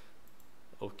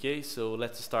 Okay, so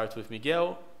let's start with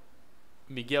Miguel.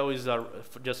 Miguel is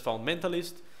just found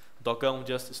Mentalist. Dogão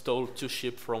just stole 2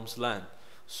 ships from Slan.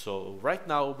 So right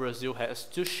now Brazil has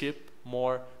 2 ships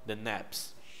more than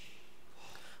Nabs.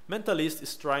 Mentalist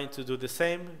is trying to do the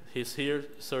same. He's here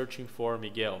searching for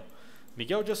Miguel.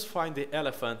 Miguel just find the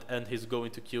elephant and he's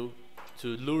going to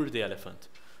lure the elephant.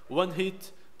 1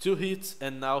 hit, 2 hits,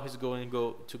 and now he's going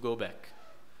to go back.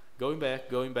 Going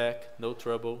back, no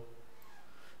trouble.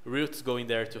 Ryut's going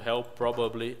there to help,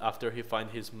 probably after he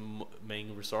find his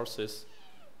main resources.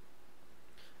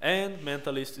 And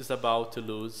Mentalist is about to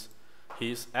lose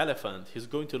his elephant. He's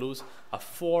going to lose a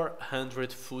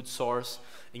 400 food source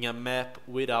in a map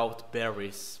without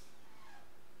berries.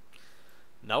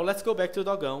 Now let's go back to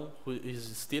Dogão, who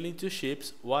is stealing 2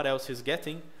 ships. What else he's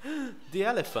getting? The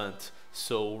elephant.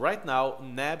 So right now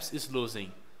Nabs is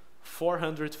losing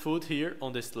 400 food here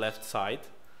on this left side,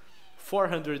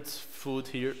 400 food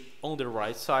here on the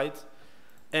right side,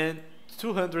 and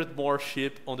 200 more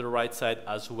sheep on the right side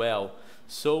as well.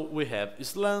 So we have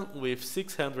Islam with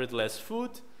 600 less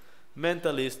food,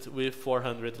 Mentalist with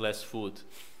 400 less food.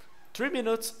 3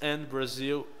 minutes and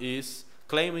Brazil is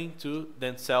claiming to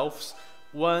themselves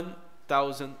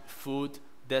 1,000 food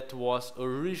that was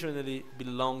originally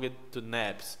belonged to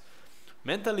Nabs.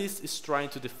 Mentalist is trying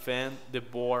to defend the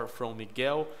boar from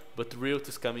Miguel, but Ryut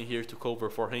is coming here to cover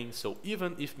for him, so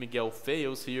even if Miguel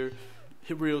fails here,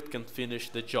 Ryut can finish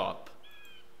the job.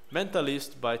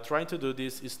 Mentalist, by trying to do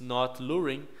this, is not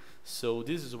luring, so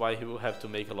this is why he will have to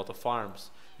make a lot of farms.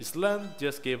 Islam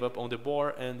just gave up on the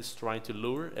boar and is trying to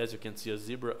lure, as you can see a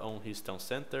zebra on his town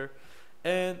center,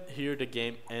 and here the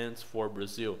game ends for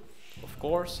Brazil. Of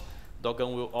course,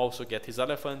 Dogão will also get his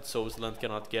elephant, so Islam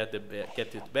cannot get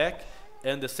it back.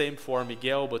 And the same for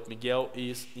Miguel, but Miguel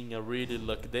is in a really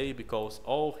lucky day because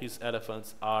all his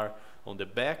elephants are on the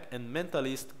back, and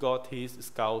Mentalist got his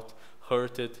scout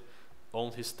hurted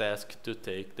on his task to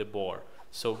take the boar.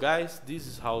 So guys, this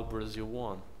is how Brazil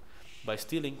won, by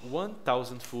stealing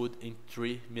 1,000 food in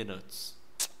 3 minutes.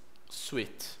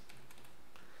 Sweet.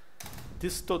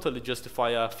 This totally justify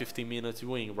a 15-minute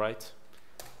win, right?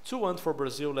 2-1 for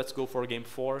Brazil. Let's go for game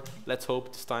 4. Let's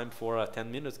hope this time for a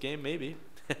 10-minute game, maybe.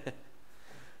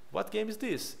 What game is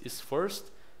this? Is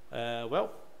first?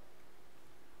 I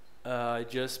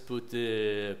just put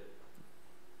the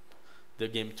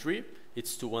game 3.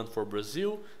 It's 2-1 for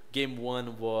Brazil. Game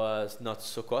 1 was not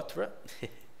Socotra.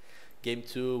 Game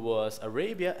 2 was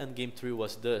Arabia, and game 3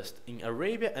 was Dust. In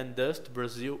Arabia and Dust,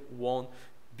 Brazil won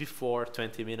before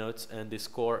 20 minutes, and the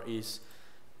score is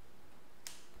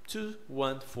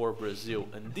 2-1 for Brazil.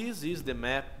 And this is the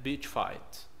map Beach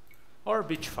Fight, or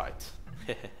Beach Fight.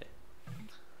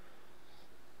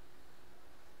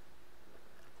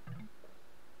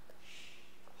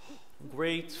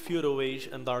 Great feudal age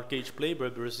and dark age play by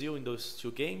Brazil in those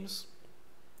 2 games,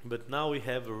 but now we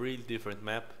have a really different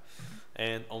map,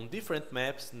 and on different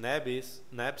maps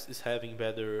Nabs is having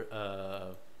better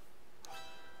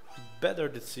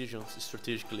decisions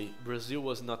strategically. Brazil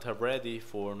was not ready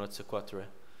for Notsequatra.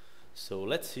 So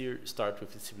let's here start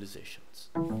with the civilizations.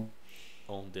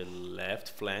 On the left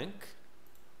flank,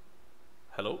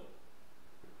 hello,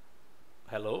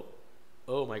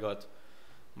 oh my god,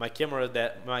 my camera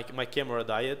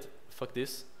died. Fuck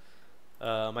this.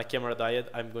 My camera died.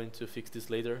 I'm going to fix this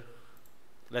later.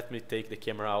 Let me take the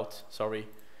camera out. Sorry.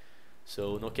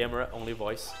 So no camera, only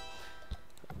voice.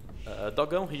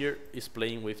 Dogão here is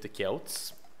playing with the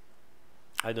Celts.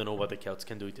 I don't know what the Celts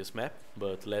can do with this map,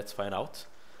 but let's find out.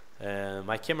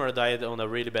 My camera died on a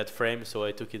really bad frame, so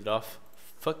I took it off.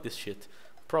 Fuck this shit.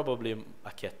 Probably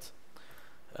a cat.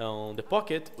 On the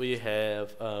pocket we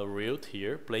have Ryut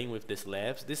here playing with the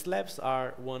Slavs. The Slavs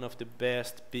are one of the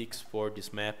best picks for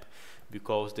this map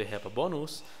because they have a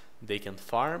bonus. They can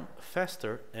farm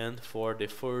faster, and for the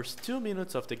first 2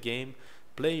 minutes of the game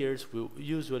players will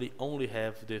usually only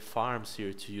have the farms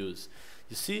here to use.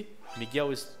 You see,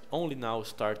 Miguel is only now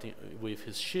starting with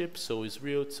his ship, so is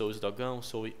Ryut, so is Dogão,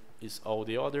 so is all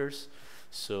the others.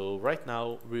 So right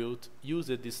now Ryut used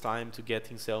it this time to get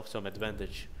himself some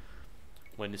advantage.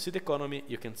 When you see the economy,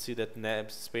 you can see that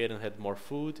Nabs Spain had more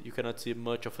food. You cannot see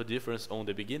much of a difference on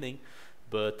the beginning,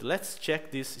 but let's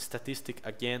check this statistic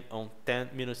again on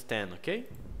minus 10, okay?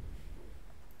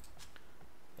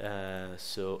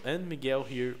 And Miguel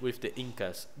here with the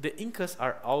Incas. The Incas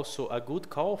are also a good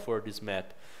call for this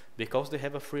map because they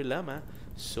have a free llama,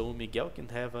 so Miguel can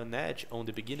have an edge on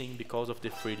the beginning because of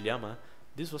the free llama.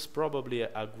 This was probably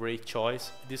a great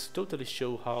choice. This totally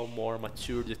shows how more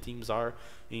mature the teams are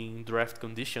in draft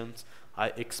conditions. I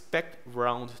expect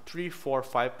round 3, 4,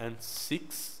 5 and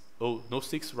 6. Oh, no,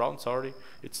 6 rounds, sorry.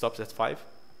 It stops at 5.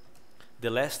 The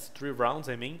last 3 rounds,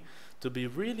 I mean, to be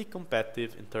really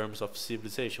competitive in terms of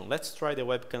civilization. Let's try the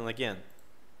webcam again.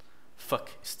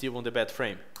 Fuck, still on the bad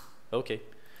frame. Okay,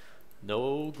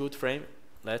 no good frame.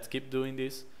 Let's keep doing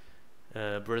this.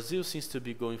 Brazil seems to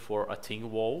be going for a team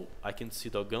wall. I can see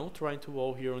Dogão trying to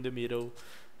wall here in the middle.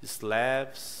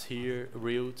 Slabs here,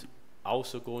 Riot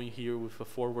also going here with a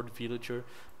forward villager,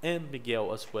 and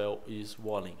Miguel as well is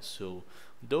walling. So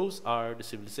those are the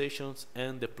civilizations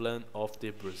and the plan of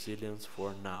the Brazilians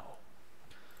for now.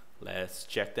 Let's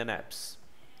check the Nabs.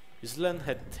 Island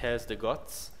has the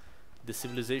gods, the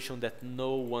civilization that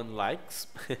no one likes.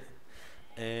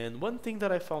 And one thing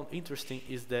that I found interesting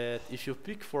is that if you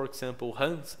pick, for example,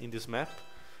 Huns in this map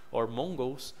or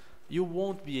Mongols, you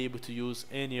won't be able to use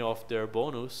any of their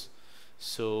bonus.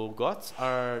 So gods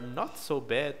are not so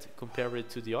bad compared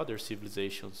to the other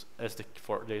civilizations, as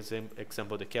for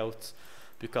example the Celts,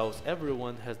 because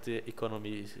everyone has the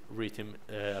economy rhythm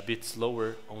a bit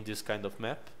slower on this kind of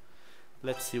map.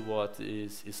 Let's see what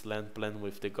is Island plan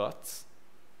with the gods.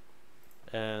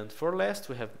 And for last,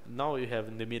 we have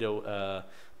in the middle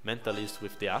Mentalist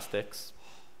with the Aztecs,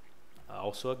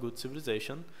 also a good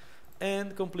civilization.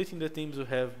 And completing the teams, we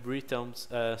have Britain's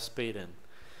Spaden.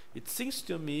 It seems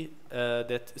to me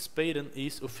that Spaden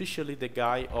is officially the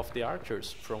guy of the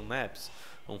archers from Nabs.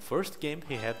 On first game,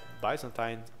 he had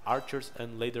Byzantine archers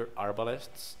and later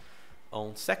arbalests.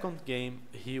 On second game,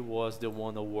 he was the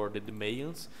one awarded the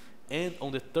Mayans. And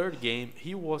on the third game,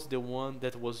 he was the one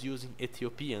that was using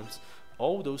Ethiopians.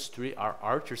 All those 3 are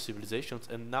archer civilizations,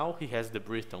 and now he has the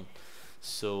Briton.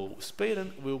 So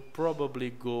Spaden will probably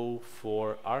go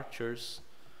for archers.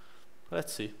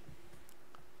 Let's see.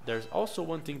 There's also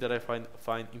one thing that I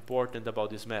find important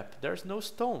about this map. There's no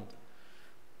stone.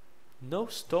 No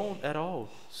stone at all.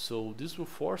 So this will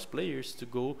force players to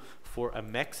go for a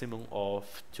maximum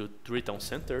of 3 town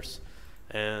centers.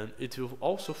 And it will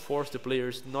also force the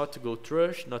players not to go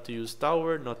trash, not to use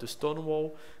tower, not to stone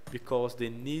wall, because they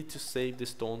need to save the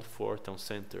stone for town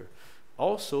center.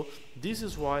 Also, this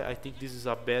is why I think this is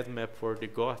a bad map for the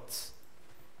gods.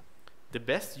 The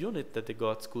best unit that the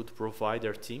gods could provide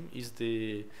their team is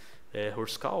the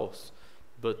Hurscals,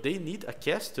 but they need a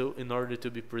castle in order to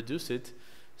be produced,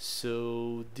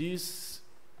 so this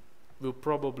will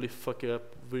probably fuck up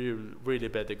really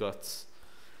bad the gods.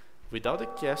 Without a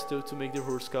castle to make the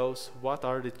Hurscals, what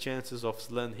are the chances of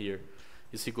Slan here?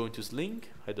 Is he going to sling?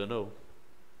 I don't know.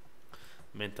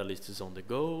 Mentalist is on the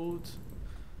gold.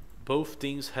 Both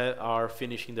teams are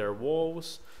finishing their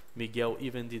walls. Miguel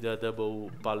even did a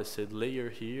double palisade layer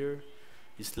here.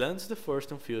 Island's the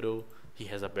first on feudal. He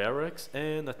has a barracks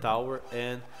and a tower,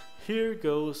 and here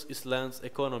goes Island's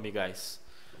economy, guys.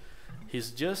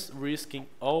 He's just risking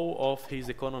all of his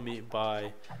economy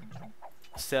by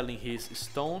selling his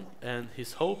stone, and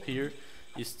his hope here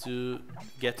is to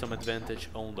get some advantage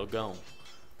on Dogão.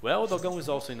 Well, Dogão is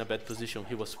also in a bad position.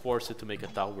 He was forced to make a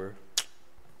tower,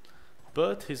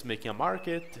 but he's making a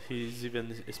market. He's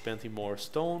even spending more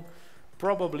stone.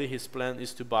 Probably his plan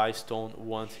is to buy stone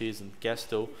once he's in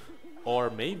castle, or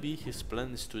maybe his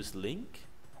plan is to slink.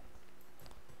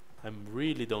 I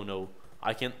really don't know.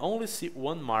 I can only see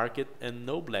one market and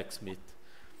no blacksmith.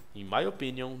 In my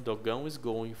opinion, Dogão is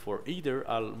going for either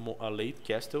a late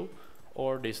castle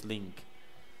or the slink.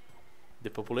 The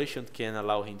population can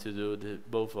allow him to do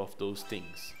both of those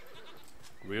things.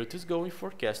 Riot is going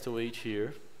for castle age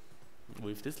here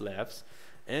with the slabs,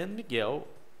 and Miguel,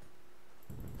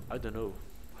 I don't know.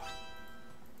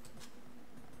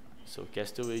 So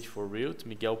castle age for Riot,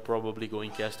 Miguel probably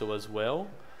going castle as well.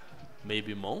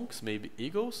 Maybe monks, maybe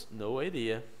eagles, no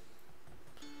idea.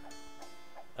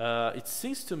 It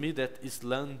seems to me that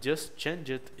Islam just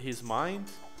changed his mind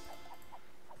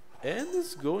and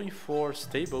is going for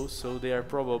stables, so they are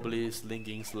probably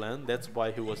slinging Islam. That's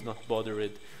why he was not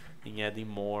bothered in adding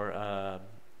more,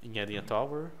 in adding a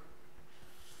tower.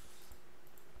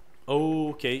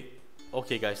 Okay,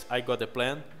 guys, I got the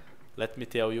plan. Let me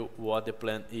tell you what the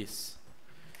plan is.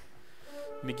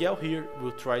 Miguel here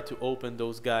will try to open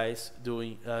those guys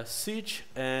doing siege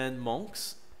and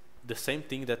monks. The same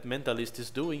thing that Mentalist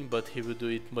is doing, but he will do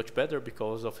it much better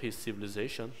because of his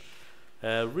civilization.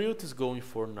 Riot is going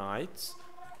for knights,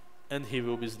 and he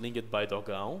will be slinged by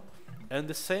Dogão. And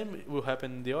the same will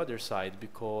happen on the other side,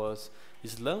 because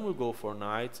Islam will go for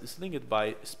knights, slinged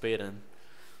by Spaden.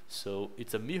 So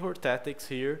it's a mirror tactics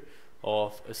here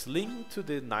of a sling to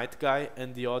the knight guy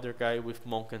and the other guy with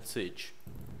monk and siege.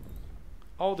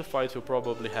 All the fights will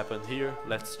probably happen here.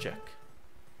 Let's check.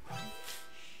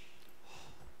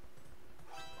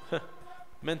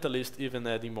 Mentalist even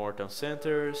adding more town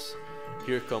centers.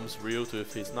 Here comes Riot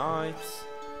with his knights.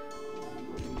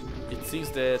 It seems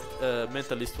that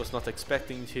Mentalist was not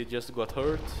expecting, he just got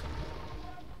hurt.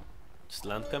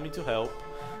 Slant coming to help,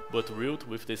 but Riot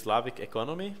with the Slavic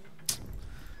economy,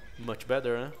 much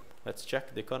better, huh? Let's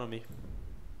check the economy.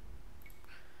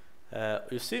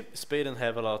 You see, Spaden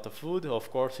have a lot of food,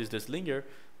 of course he's the slinger,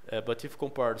 but if you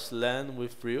compare Slan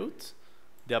with Riot,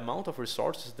 the amount of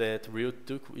resources that Riot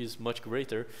took is much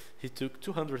greater. He took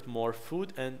 200 more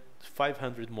food and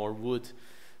 500 more wood.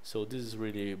 So this is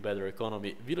really better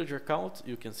economy. Villager count,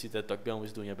 you can see that Dogão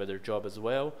is doing a better job as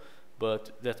well,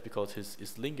 but that's because he's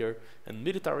slinger. And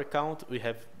military count, we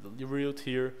have Riot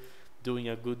here doing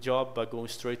a good job by going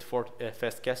straight for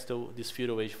fast castle. This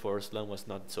feudal age for Islam was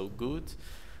not so good.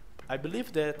 I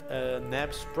believe that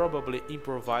Nabs probably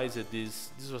improvised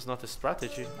this. This was not a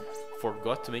strategy.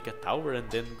 Forgot to make a tower and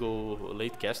then go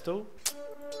late castle.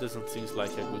 Doesn't seem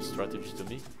like a good strategy to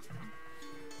me.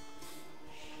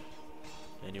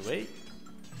 Anyway,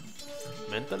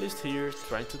 Mentalist here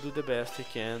trying to do the best he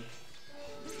can.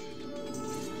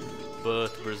 But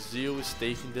Brazil is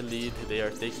taking the lead. They are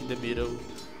taking the middle.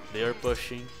 They are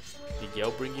pushing.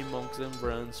 Miguel bringing monks and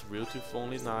runs. Riot with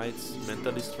only knights.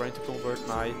 Mentalist trying to convert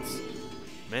knights.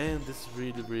 Man, this is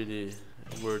really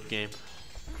a weird game.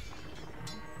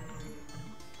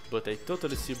 But I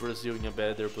totally see Brazil in a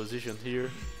better position here,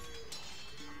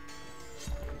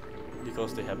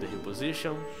 because they have the hill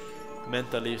position.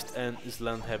 Mentalist and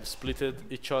Island have splitted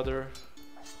each other.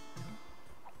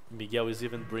 Miguel is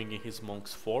even bringing his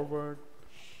monks forward.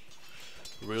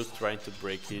 Riot trying to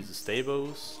break his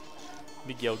stables.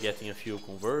 Miguel getting a few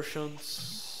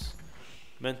conversions.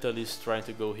 Mentalist trying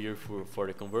to go here for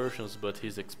the conversions, but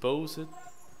he's exposed.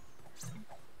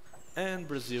 And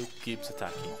Brazil keeps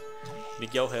attacking.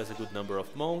 Miguel has a good number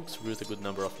of monks, Riot a good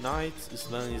number of knights.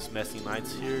 Islam is messing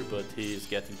knights here, but he is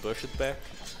getting pushed back.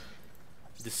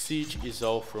 The siege is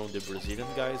all from the Brazilian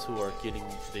guys who are killing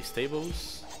the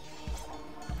stables.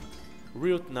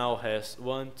 Riot now has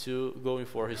 1-2 going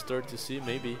for his third to see,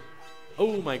 maybe.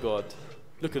 Oh my god,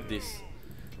 look at this.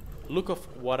 Look of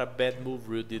what a bad move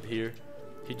Riot did here.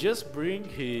 He just bring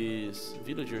his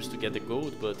villagers to get the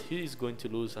gold, but he is going to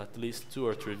lose at least 2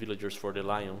 or 3 villagers for the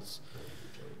lions.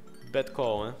 Bad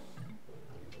call, eh?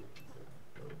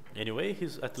 Anyway,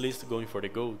 he's at least going for the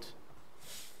gold.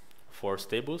 4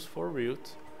 stables for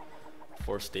Riot,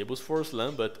 4 stables for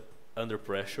Islam, but under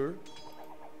pressure.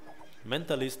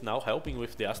 Mentalist now helping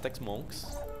with the Aztecs monks.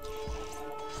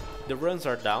 The runs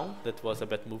are down, that was a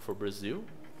bad move for Brazil.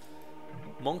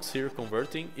 Monks here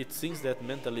converting. It seems that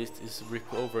Mentalist is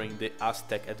recovering the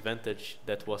Aztec advantage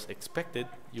that was expected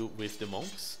with the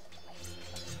monks.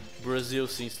 Brazil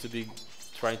seems to be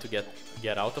trying to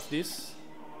get out of this,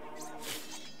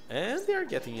 and they are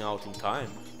getting out in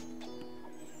time.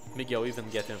 Miguel even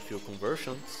getting a few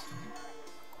conversions.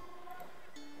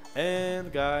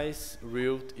 And guys,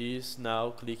 Riot is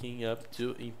now clicking up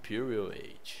to Imperial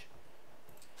Age.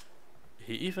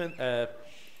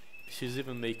 She's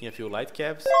even making a few light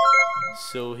cabs,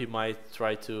 so he might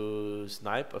try to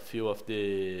snipe a few of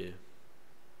the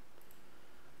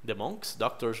monks.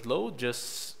 Dr. Slow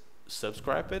just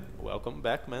subscribed. Welcome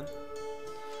back, man.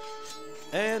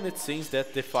 And it seems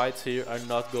that the fights here are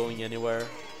not going anywhere.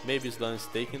 Maybe Islam is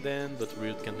taking them, but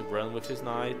Riot can run with his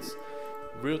knights.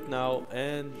 Riot now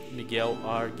and Miguel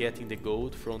are getting the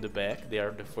gold from the back. They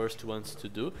are the first ones to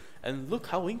do. And look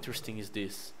how interesting is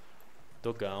this.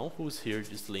 Dogão, who's here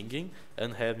slinging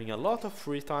and having a lot of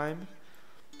free time,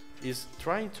 is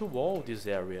trying to wall this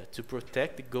area to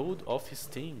protect the gold of his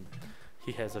team.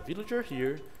 He has a villager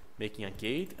here making a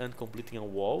gate and completing a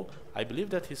wall. I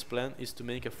believe that his plan is to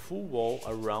make a full wall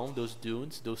around those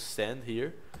dunes, those sand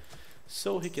here,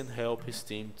 so he can help his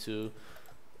team to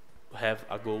have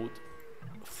a gold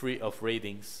free of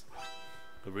raidings.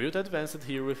 Riot advanced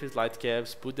here with his light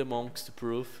cabs, put the monks to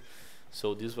proof.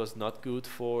 So this was not good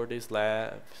for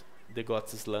the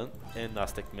gods Islam and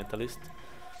Aztec Mentalist.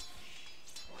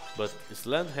 But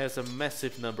Islam has a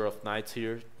massive number of knights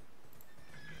here.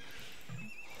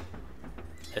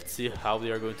 Let's see how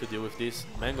they are going to deal with this.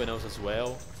 Mangonos as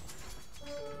well.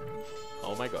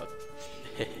 Oh my god.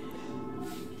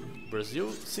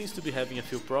 Brazil seems to be having a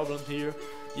few problems here.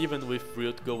 Even with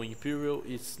Riot going Imperial,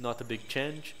 it's not a big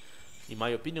change. In my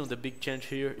opinion, the big change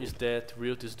here is that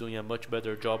Riot is doing a much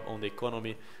better job on the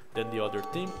economy than the other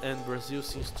team, and Brazil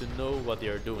seems to know what they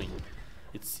are doing.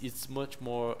 It's much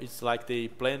more, it's like they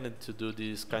planned to do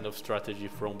this kind of strategy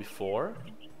from before.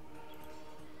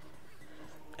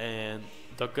 And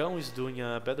Dogão is doing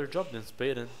a better job than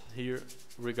Spaden here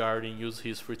regarding use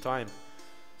his free time.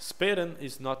 Spaden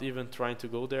is not even trying to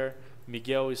go there.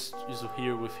 Miguel is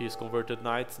here with his converted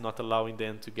knights, not allowing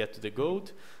them to get to the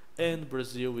gold. And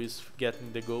Brazil is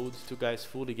getting the gold, two guys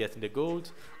fully getting the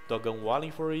gold. Dogão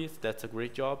walling for it, that's a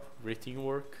great job, great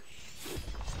teamwork.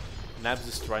 Nabs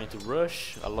is trying to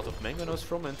rush, a lot of mangonos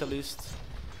from Mentalist.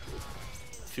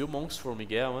 Few monks for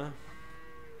Miguel, eh?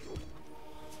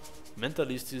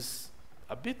 Mentalist is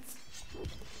a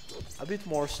bit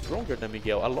more stronger than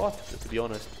Miguel, a lot to be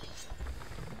honest.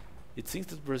 It seems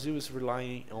that Brazil is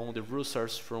relying on the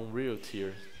Russars from Riot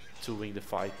here to win the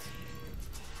fight.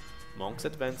 Monks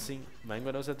advancing,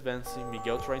 mangonos advancing,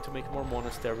 Miguel trying to make more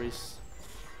monasteries.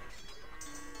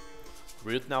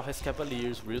 Riot now has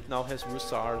Cavaliers, Riot now has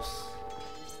Russars.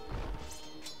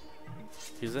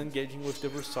 He's engaging with the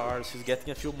Russars, he's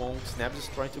getting a few monks, Nabs is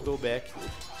trying to go back.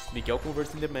 Miguel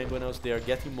converting the mangonos, they are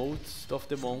getting most of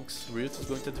the monks, Riot is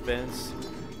going to advance.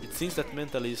 It seems that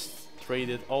Mentalist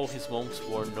traded all his monks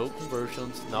for no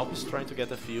conversions, now he's trying to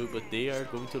get a few, but they are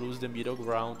going to lose the middle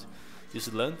ground.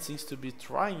 This land seems to be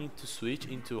trying to switch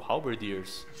into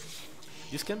Halberdiers.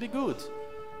 This can be good.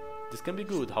 This can be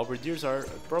good. Halberdiers are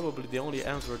probably the only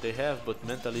answer they have, but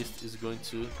Mentalist is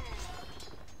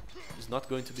not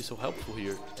going to be so helpful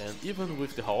here. And even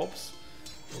with the Halbs,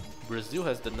 Brazil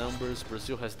has the numbers,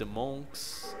 Brazil has the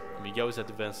monks, Miguel is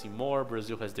advancing more,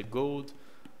 Brazil has the gold.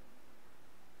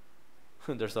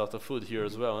 There's a lot of food here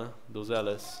as well, eh? Those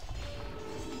LS.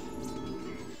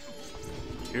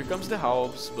 Here comes the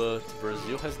Halbs, but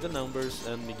Brazil has the numbers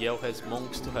and Miguel has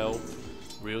monks to help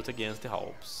Riot against the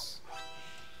Halbs.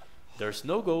 There's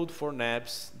no gold for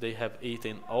Nabs, they have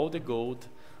eaten all the gold.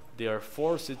 They are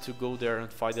forced to go there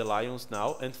and fight the Lions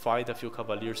now and fight a few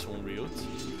Cavaliers from Riot.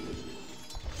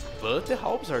 But the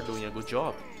Halbs are doing a good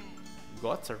job.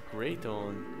 Gods are great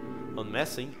on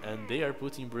messing and they are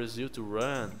putting Brazil to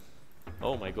run.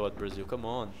 Oh my god, Brazil, come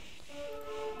on.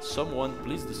 Someone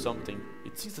please do something.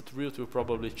 It seems that Riot will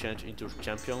probably change into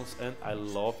champions and I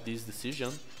love this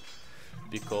decision.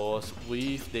 Because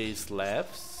with the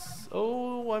Slavs...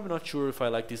 Oh, I'm not sure if I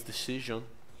like this decision.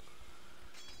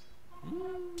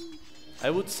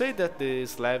 I would say that the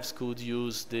Slavs could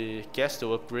use the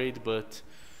castle upgrade, but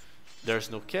there's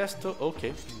no castle.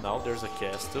 Okay, now there's a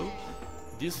castle.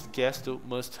 This castle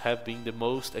must have been the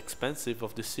most expensive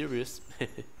of the series.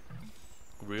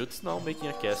 Riot's now making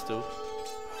a castle,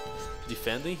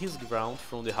 defending his ground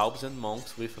from the Halbs and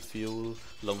monks with a few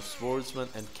long swordsmen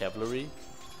and cavalry.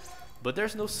 But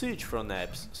there's no siege from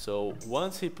Nabs, so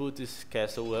once he puts his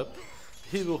castle up,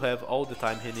 he will have all the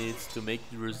time he needs to make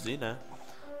Rosina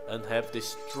and have the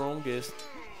strongest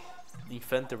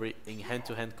infantry in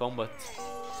hand-to-hand combat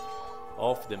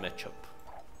of the matchup.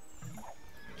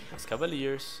 As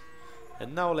Cavaliers,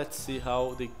 and now let's see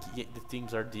how the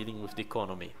teams are dealing with the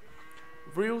economy.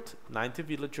 Riot 90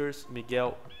 villagers,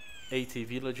 Miguel 80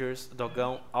 villagers,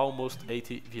 Dogão almost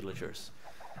 80 villagers.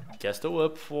 Castle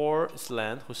up for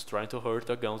Slan, who's trying to hurt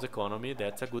Dogão's economy,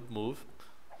 that's a good move.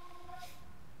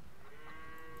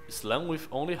 Slan with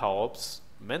only Halbs,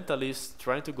 Mentalist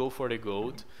trying to go for the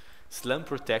gold, Slan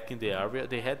protecting the area.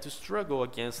 They had to struggle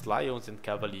against Lions and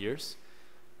Cavaliers,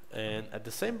 and at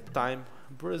the same time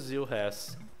Brazil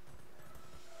has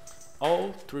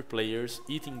all three players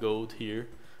eating gold here,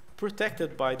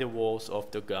 protected by the walls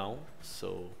of Dogão,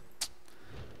 so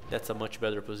that's a much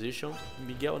better position.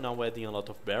 Miguel now adding a lot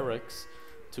of barracks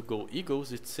to go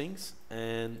Eagles it seems,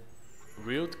 and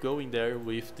Riot going there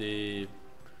with the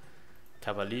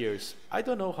Cavaliers. I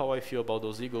don't know how I feel about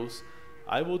those Eagles.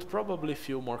 I would probably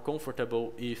feel more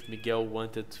comfortable if Miguel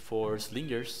wanted for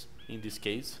Slingers in this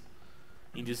case.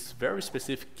 In this very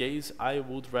specific case, I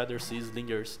would rather see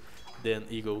Slingers than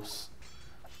Eagles.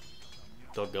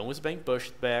 Dogão is being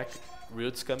pushed back,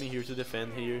 Riot's coming here to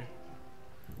defend here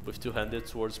with two-handed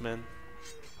swordsmen.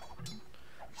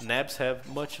 Nabs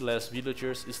have much less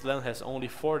villagers, Islam has only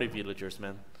 40 villagers,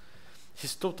 man.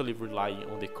 He's totally relying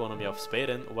on the economy of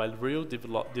Spain, while Riot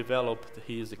developed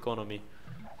his economy.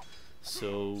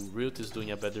 So Riot is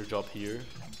doing a better job here.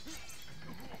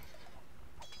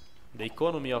 The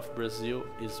economy of Brazil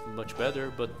is much better,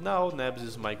 but now Nabs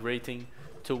is migrating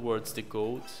towards the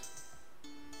gold.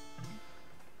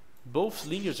 Both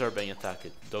slingers are being attacked.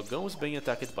 Dogão is being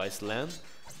attacked by Slan,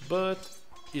 but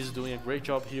is doing a great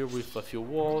job here with a few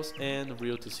walls, and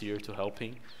Riot is here to help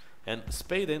him. And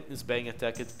Spaden is being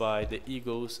attacked by the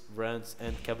Eagles, Rams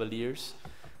and Cavaliers,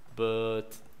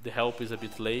 but the help is a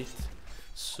bit late,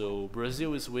 so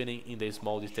Brazil is winning in the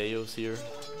small details here.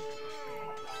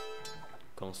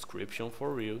 Conscription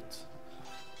for Riot.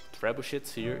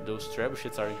 Trebuchets here. Those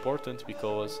trebuchets are important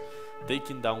because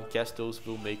taking down castles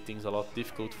will make things a lot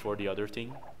difficult for the other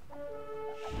team.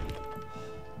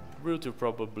 Riot will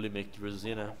probably make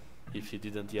Rosina if he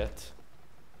didn't yet.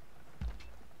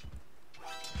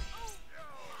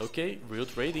 Okay,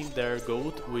 Riot raiding their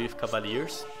gold with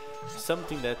Cavaliers,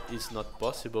 something that is not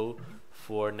possible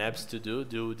for Nabs to do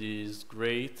due to this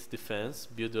great defense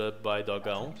built up by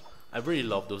Dogão. I really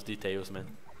love those details, man.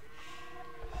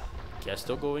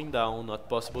 Castle going down, not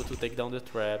possible to take down the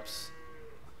traps.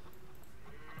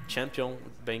 Champion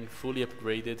being fully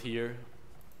upgraded here.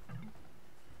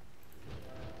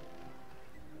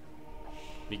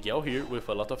 Miguel here with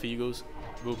a lot of eagles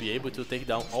will be able to take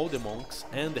down all the monks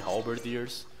and the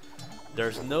halberdiers.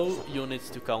 There's no units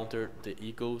to counter the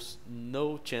eagles,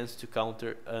 no chance to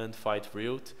counter and fight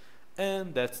Riot,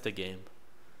 and that's the game.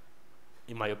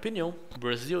 In my opinion,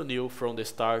 Brazil knew from the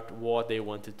start what they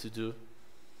wanted to do.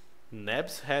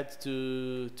 Nabs had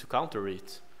to counter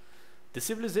it. The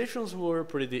civilizations were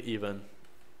pretty even.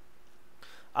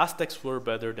 Aztecs were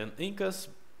better than Incas,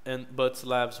 but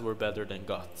Slavs were better than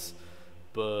Goths.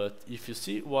 But if you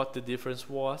see what the difference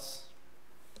was,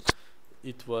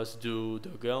 it was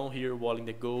Dogão here walling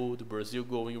the gold, Brazil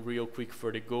going real quick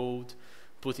for the gold,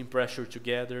 putting pressure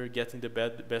together, getting the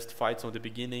best fights on the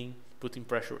beginning, putting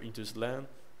pressure into Islam.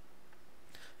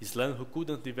 Islam, who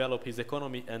couldn't develop his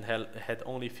economy and had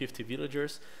only 50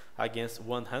 villagers against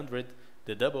 100,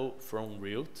 the double from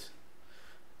Riot.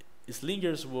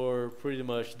 Slingers were pretty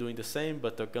much doing the same,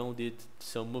 but Dogão did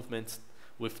some movements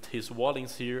with his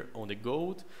wallings here on the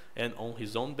gold and on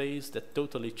his own base that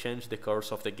totally changed the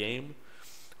course of the game.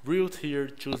 Riot here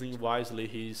choosing wisely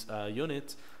his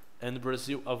unit, and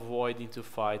Brazil avoiding to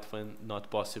fight when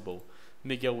not possible.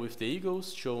 Miguel with the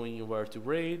eagles showing where to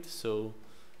raid, so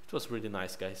it was really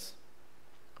nice, guys.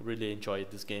 Really enjoyed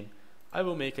this game. I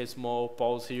will make a small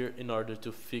pause here in order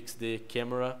to fix the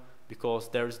camera because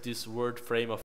there's this word frame of